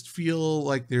feel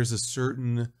like there's a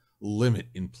certain limit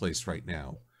in place right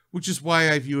now, which is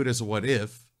why I view it as a what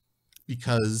if,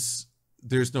 because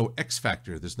there's no X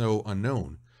factor, there's no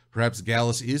unknown. Perhaps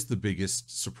Gallus is the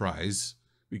biggest surprise,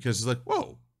 because it's like,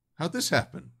 whoa, how'd this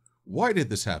happen? Why did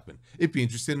this happen? It'd be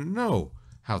interesting to know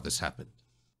how this happened.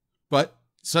 But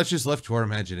such is left to our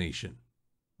imagination.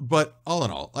 But all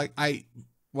in all,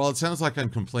 while it sounds like I'm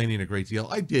complaining a great deal,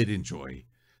 I did enjoy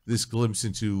this glimpse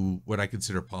into what I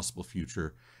consider a possible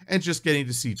future, and just getting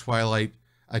to see Twilight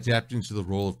adapting to the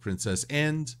role of princess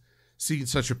and seeing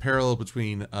such a parallel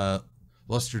between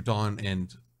Luster Dawn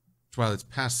and Twilight's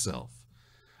past self.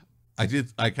 I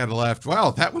kind of laughed.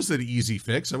 Wow, that was an easy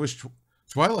fix. I wish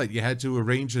Twilight, you had to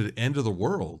arrange an end of the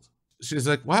world. She's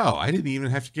like, wow, I didn't even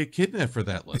have to get kidnapped for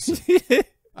that lesson.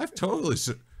 I've totally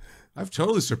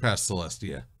surpassed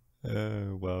Celestia.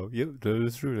 Wow. Yep, that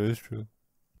is true. That is true.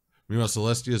 Meanwhile,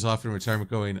 Celestia is off in retirement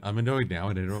going, I'm annoyed now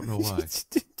and I don't know why.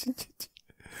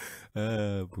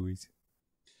 Boys.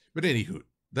 But anywho,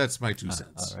 that's my 2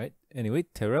 cents. All right. Anyway,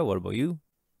 Terra, what about you?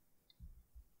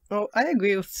 Well, I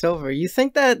agree with Silver. You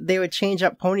think that they would change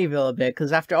up Ponyville a bit,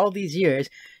 because after all these years,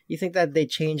 you think that they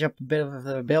change up a bit of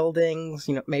the buildings,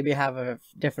 maybe have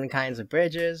different kinds of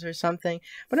bridges or something.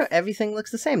 But no, everything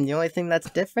looks the same. The only thing that's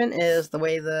different is the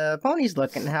way the ponies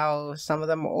look and how some of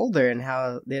them are older and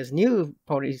how there's new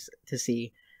ponies to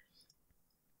see.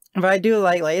 But I do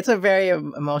like it's a very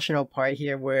emotional part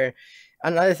here where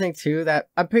another thing too that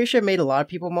I'm pretty sure made a lot of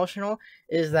people emotional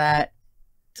is that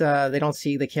they don't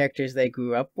see the characters they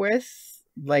grew up with.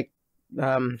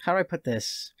 How do I put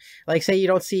this? Like, say you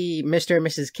don't see Mr. and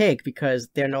Mrs. Cake because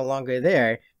they're no longer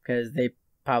there because they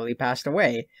probably passed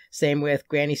away. Same with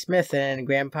Granny Smith and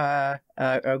Grandpa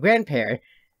or Grandpa.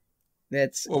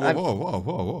 That's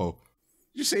whoa.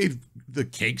 You say the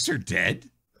Cakes are dead?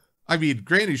 I mean,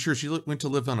 Granny, sure, she went to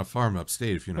live on a farm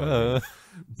upstate, if you know what I mean.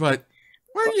 But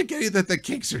where are you getting that the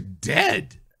Cakes are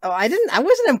dead? Oh, I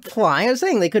wasn't implying. I was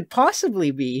saying they could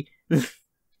possibly be.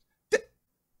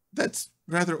 That's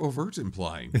rather overt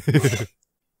implying.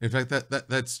 In fact,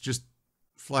 that's just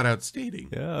flat out stating.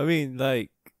 Yeah, I mean,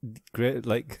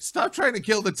 stop trying to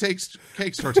kill the Cakes,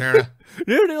 Torterra.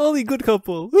 They're the only good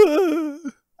couple.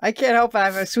 I can't help it. I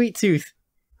have a sweet tooth.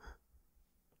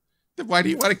 Then why do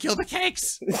you want to kill the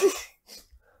Cakes?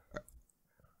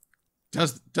 Do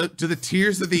the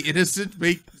tears of the innocent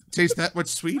taste that much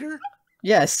sweeter?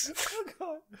 Yes. Oh,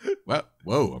 God. Well,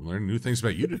 whoa, I'm learning new things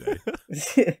about you today.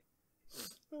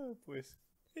 Oh, boys.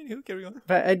 Anywho, carry on.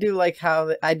 But I do like how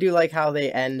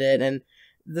they ended, and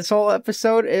this whole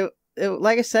episode, it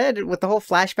like I said, with the whole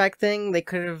flashback thing, they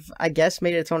could have, I guess,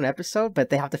 made it its own episode, but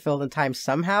they have to fill the time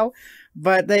somehow.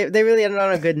 But they really ended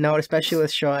on a good note, especially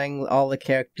with showing all the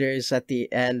characters at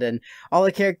the end and all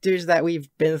the characters that we've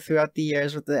been throughout the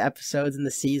years with the episodes and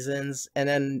the seasons. And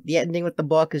then the ending with the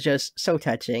book is just so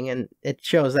touching, and it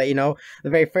shows that, the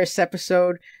very first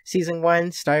episode, season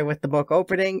 1, started with the book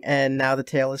opening, and now the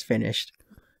tale is finished.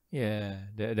 Yeah,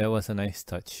 that was a nice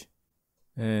touch.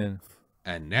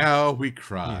 And now we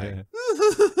cry. Yeah.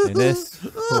 And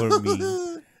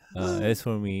as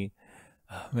for me,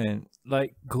 oh, man,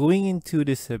 going into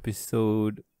this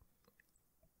episode,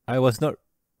 I was not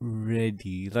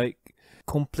ready.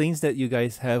 Complaints that you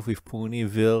guys have with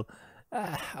Ponyville,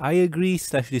 I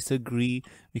agree/disagree,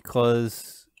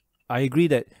 because I agree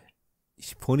that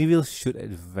Ponyville should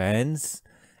advance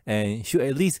and should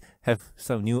at least have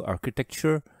some new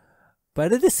architecture.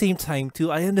 But at the same time,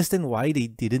 too, I understand why they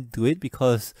didn't do it,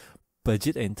 because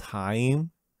budget and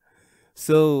time.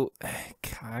 So,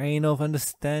 kind of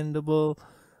understandable.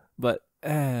 But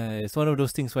it's one of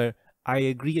those things where I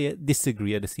agree yet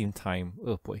disagree at the same time.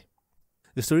 Oh boy.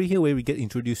 The story here where we get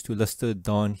introduced to Luster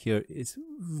Dawn here is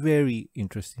very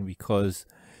interesting, because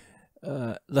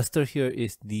Luster here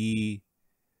is the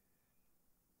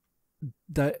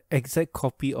exact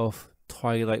copy of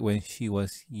Twilight when she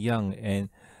was young and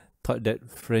thought that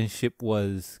friendship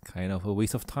was kind of a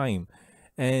waste of time.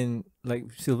 And like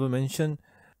Silver mentioned,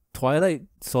 Twilight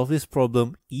solved this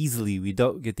problem easily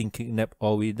without getting kidnapped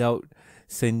or without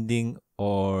sending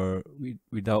or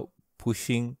without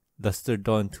pushing Luster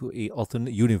Dawn to a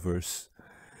alternate universe.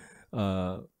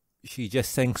 She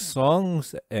just sang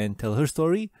songs and tell her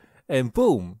story, and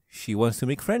boom, she wants to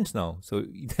make friends now. So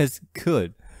that's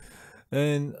good.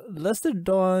 And Luster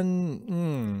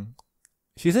Dawn,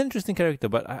 she's an interesting character,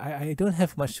 but I don't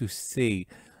have much to say.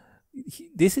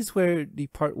 This is where the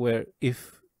part where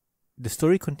if the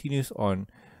story continues on,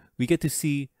 we get to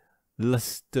see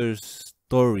Luster's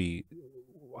story,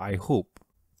 I hope.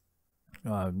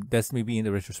 That's maybe in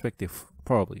the retrospective,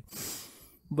 probably.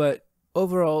 But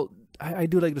overall, I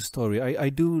do like the story. I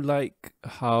do like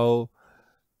how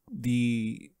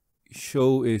the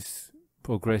show is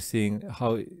progressing,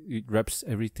 how it wraps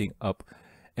everything up.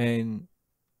 And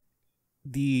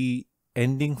the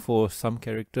ending for some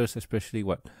characters, especially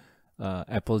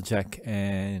Applejack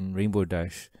and Rainbow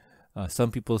Dash,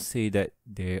 some people say that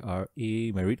they are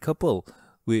a married couple,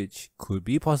 which could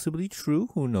be possibly true,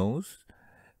 who knows.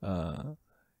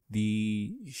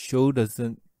 The show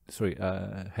Hasbro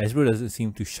doesn't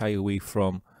seem to shy away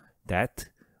from that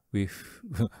with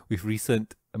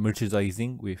recent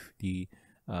merchandising with the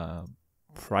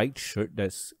Pride shirt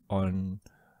that's on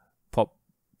Pop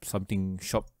something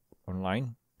shop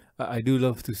online. I do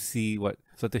love to see what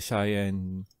Fluttershy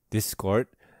and Discord.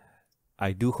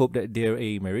 I do hope that they're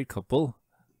a married couple,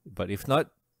 but if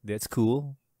not, that's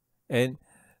cool. And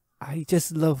I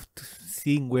just love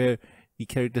seeing where the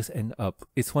characters end up.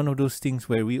 It's one of those things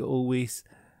where we always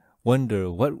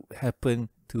wonder what happened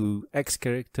to X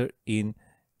character in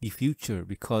the future,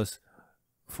 because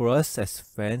for us as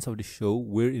fans of the show,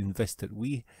 we're invested.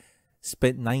 We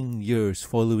spent 9 years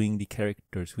following the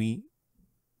characters. We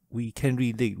can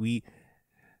relate. We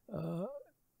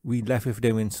laugh with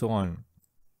them and so on.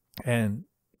 And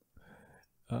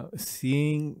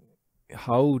seeing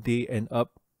how they end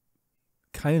up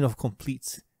kind of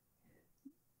completes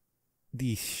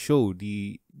the show,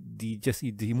 the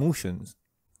emotions.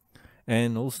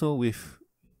 And also with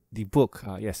the book,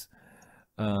 yes.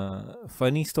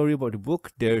 Funny story about the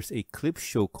book. There's a clip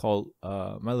show called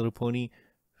My Little Pony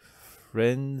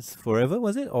Friends Forever,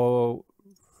 was it? Or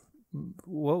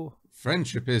whoa,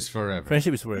 Friendship is Forever.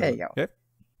 Friendship is Forever. There you go. Yeah?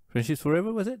 Friendship is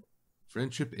Forever, was it?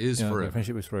 Friendship is Yeah, Forever.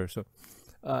 Friendship is Forever. So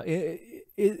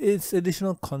it's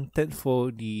additional content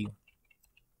for the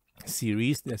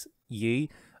series. That's yay.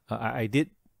 I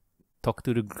did talk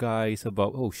to the guys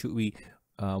about, should we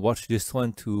watch this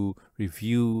one to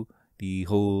review the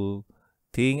whole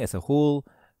thing as a whole,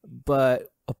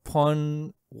 but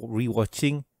upon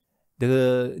rewatching,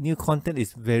 the new content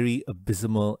is very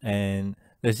abysmal, and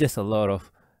there's just a lot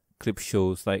of clip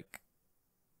shows. Like,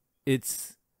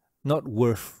 it's not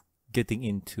worth getting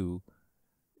into.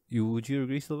 Would you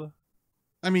agree, Silva?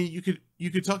 I mean, you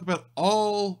could talk about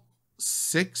all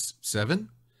six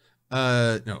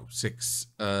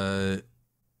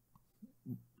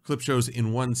clip shows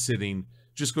in one sitting,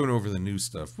 just going over the new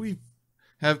stuff. We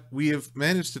have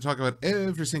managed to talk about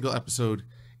every single episode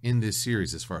in this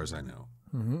series, as far as I know.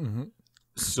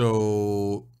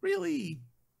 So really,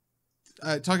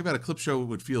 talking about a clip show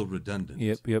would feel redundant.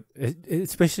 Yep.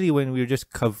 Especially when we're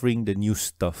just covering the new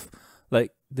stuff.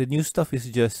 Like, the new stuff is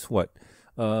just what?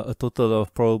 A total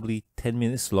of probably 10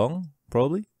 minutes long,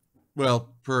 probably?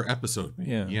 Well, per episode.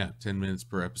 Yeah. Yeah, 10 minutes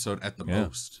per episode at the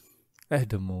most. At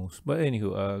the most. But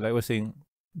anywho, like I was saying,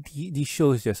 the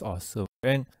show is just awesome.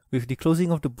 And with the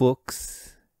closing of the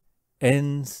books,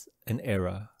 ends an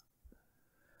era.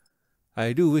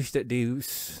 I do wish that they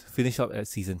finish up at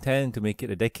season 10 to make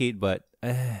it a decade, but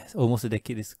almost a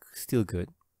decade is still good.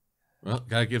 Well,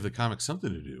 gotta give the comics something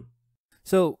to do.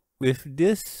 So, with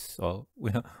this,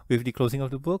 with the closing of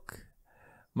the book,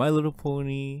 My Little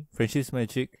Pony Friendship's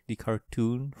Magic, the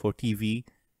cartoon for TV,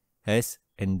 has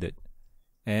ended.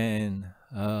 And,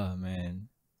 man.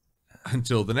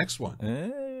 Until the next one.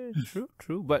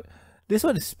 True. But this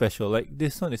one is special. I'm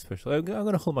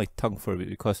going to hold my tongue for a bit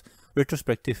because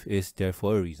retrospective is there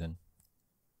for a reason.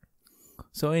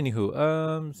 So,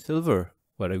 anywho, Silver,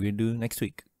 what are we going to do next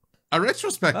week? A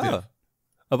retrospective.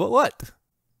 About what?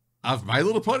 Of My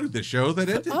Little Pony, the show that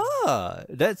ended.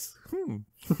 That's...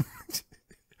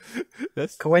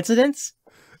 That's Coincidence?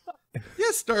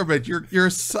 Yes, Starbed, your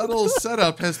subtle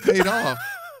setup has paid off.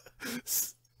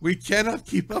 We cannot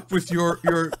keep up with your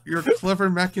clever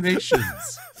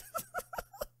machinations.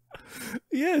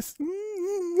 Yes.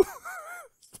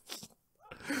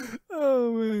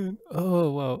 Oh man.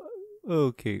 Oh wow.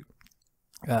 Okay.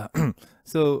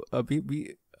 So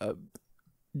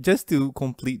just to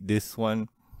complete this one,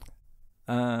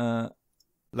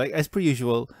 like as per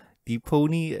usual, the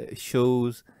pony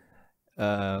shows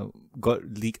got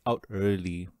leaked out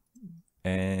early,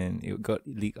 and it got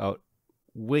leaked out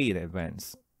way in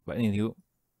advance. But anyway,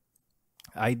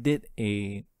 I did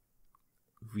a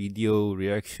video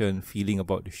reaction feeling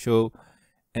about the show,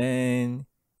 and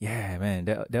yeah, man,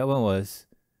 that one was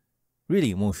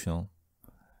really emotional.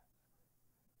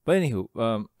 But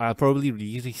anywho, I'll probably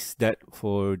release that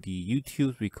for the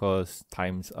YouTube because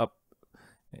time's up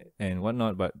and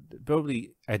whatnot, but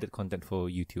probably added content for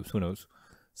YouTube, who knows.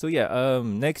 So yeah,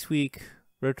 next week,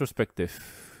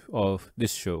 retrospective of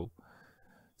this show.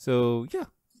 So yeah,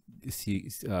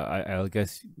 I'll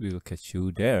guess we'll catch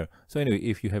you there. So anyway,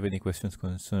 if you have any questions,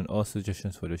 concerns, or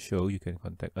suggestions for the show, you can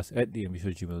contact us at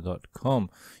thembs@gmail.com.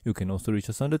 You can also reach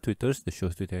us on the Twitters. The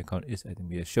show's Twitter account is at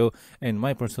MBS Show, and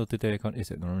my personal Twitter account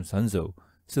is at Sanzo.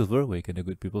 Silver, where can the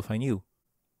good people find you?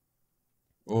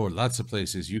 Oh, lots of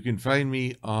places. You can find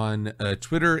me on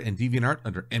Twitter and DeviantArt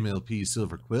under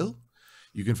MLP-Silver-Quill.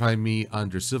 You can find me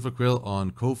under Silver-Quill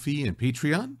on Ko-fi and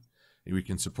Patreon, and you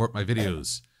can support my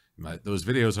videos. Those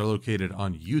videos are located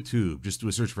on YouTube. Just do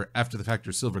a search for After the Fact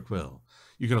or Silver-Quill.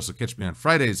 You can also catch me on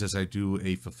Fridays as I do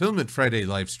a Fulfillment Friday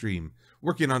live stream,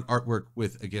 working on artwork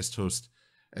with a guest host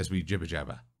as we jibba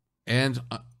jabba. And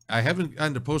I haven't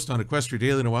gotten to post on Equestria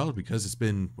Daily in a while because it's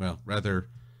been, well, rather,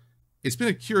 it's been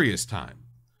a curious time.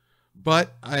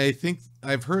 But I think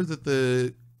I've heard that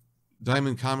the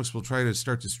Diamond Comics will try to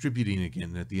start distributing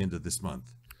again at the end of this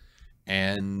month.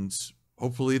 And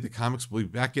hopefully the comics will be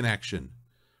back in action.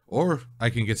 Or I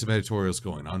can get some editorials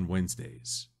going on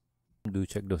Wednesdays. Do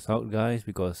check those out, guys,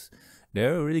 because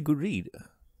they're a really good read.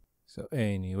 So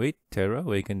anyway, Tara,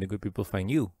 where can the good people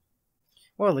find you?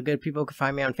 Well, the good people can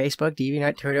find me on Facebook,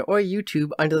 DeviantArt, Twitter, or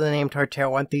YouTube under the name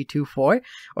Torterra1324,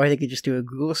 or they could just do a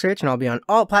Google search and I'll be on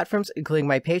all platforms, including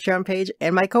my Patreon page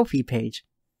and my Ko-fi page.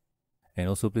 And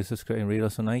also please subscribe and rate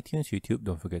us on iTunes, YouTube.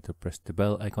 Don't forget to press the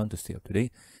bell icon to stay up to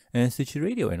date. And Stitcher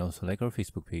Radio, and also like our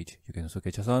Facebook page. You can also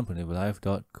catch us on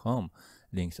PonyLive.com.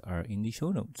 Links are in the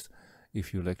show notes.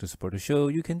 If you'd like to support the show,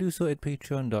 you can do so at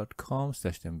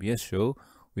patreon.com/MBS show.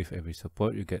 With every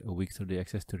support, you get a week's early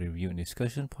access to review and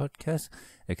discussion podcasts,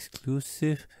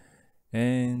 exclusive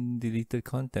and deleted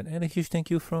content. And a huge thank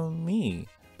you from me.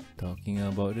 Talking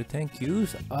about the thank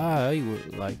yous, I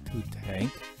would like to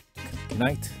thank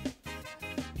Knight,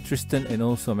 Tristan, and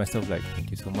also myself.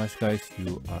 Thank you so much, guys.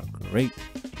 You are great.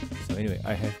 So anyway,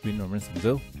 I have been Norman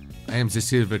Sanzo. I am the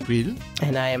Silver-Quill.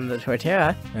 And I am the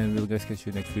Torterra. And we'll guys catch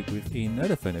you next week with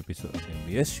another fun episode of the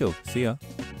MBS show. See ya.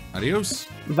 Adios.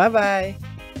 Bye-bye.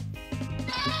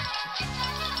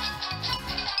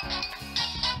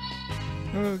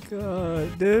 Oh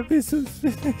god, the episode's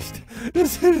finished.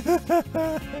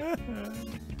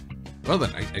 Well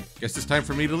then, I guess it's time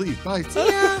for me to leave. Bye. See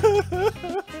ya.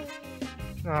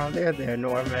 Oh, there,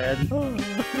 Norman.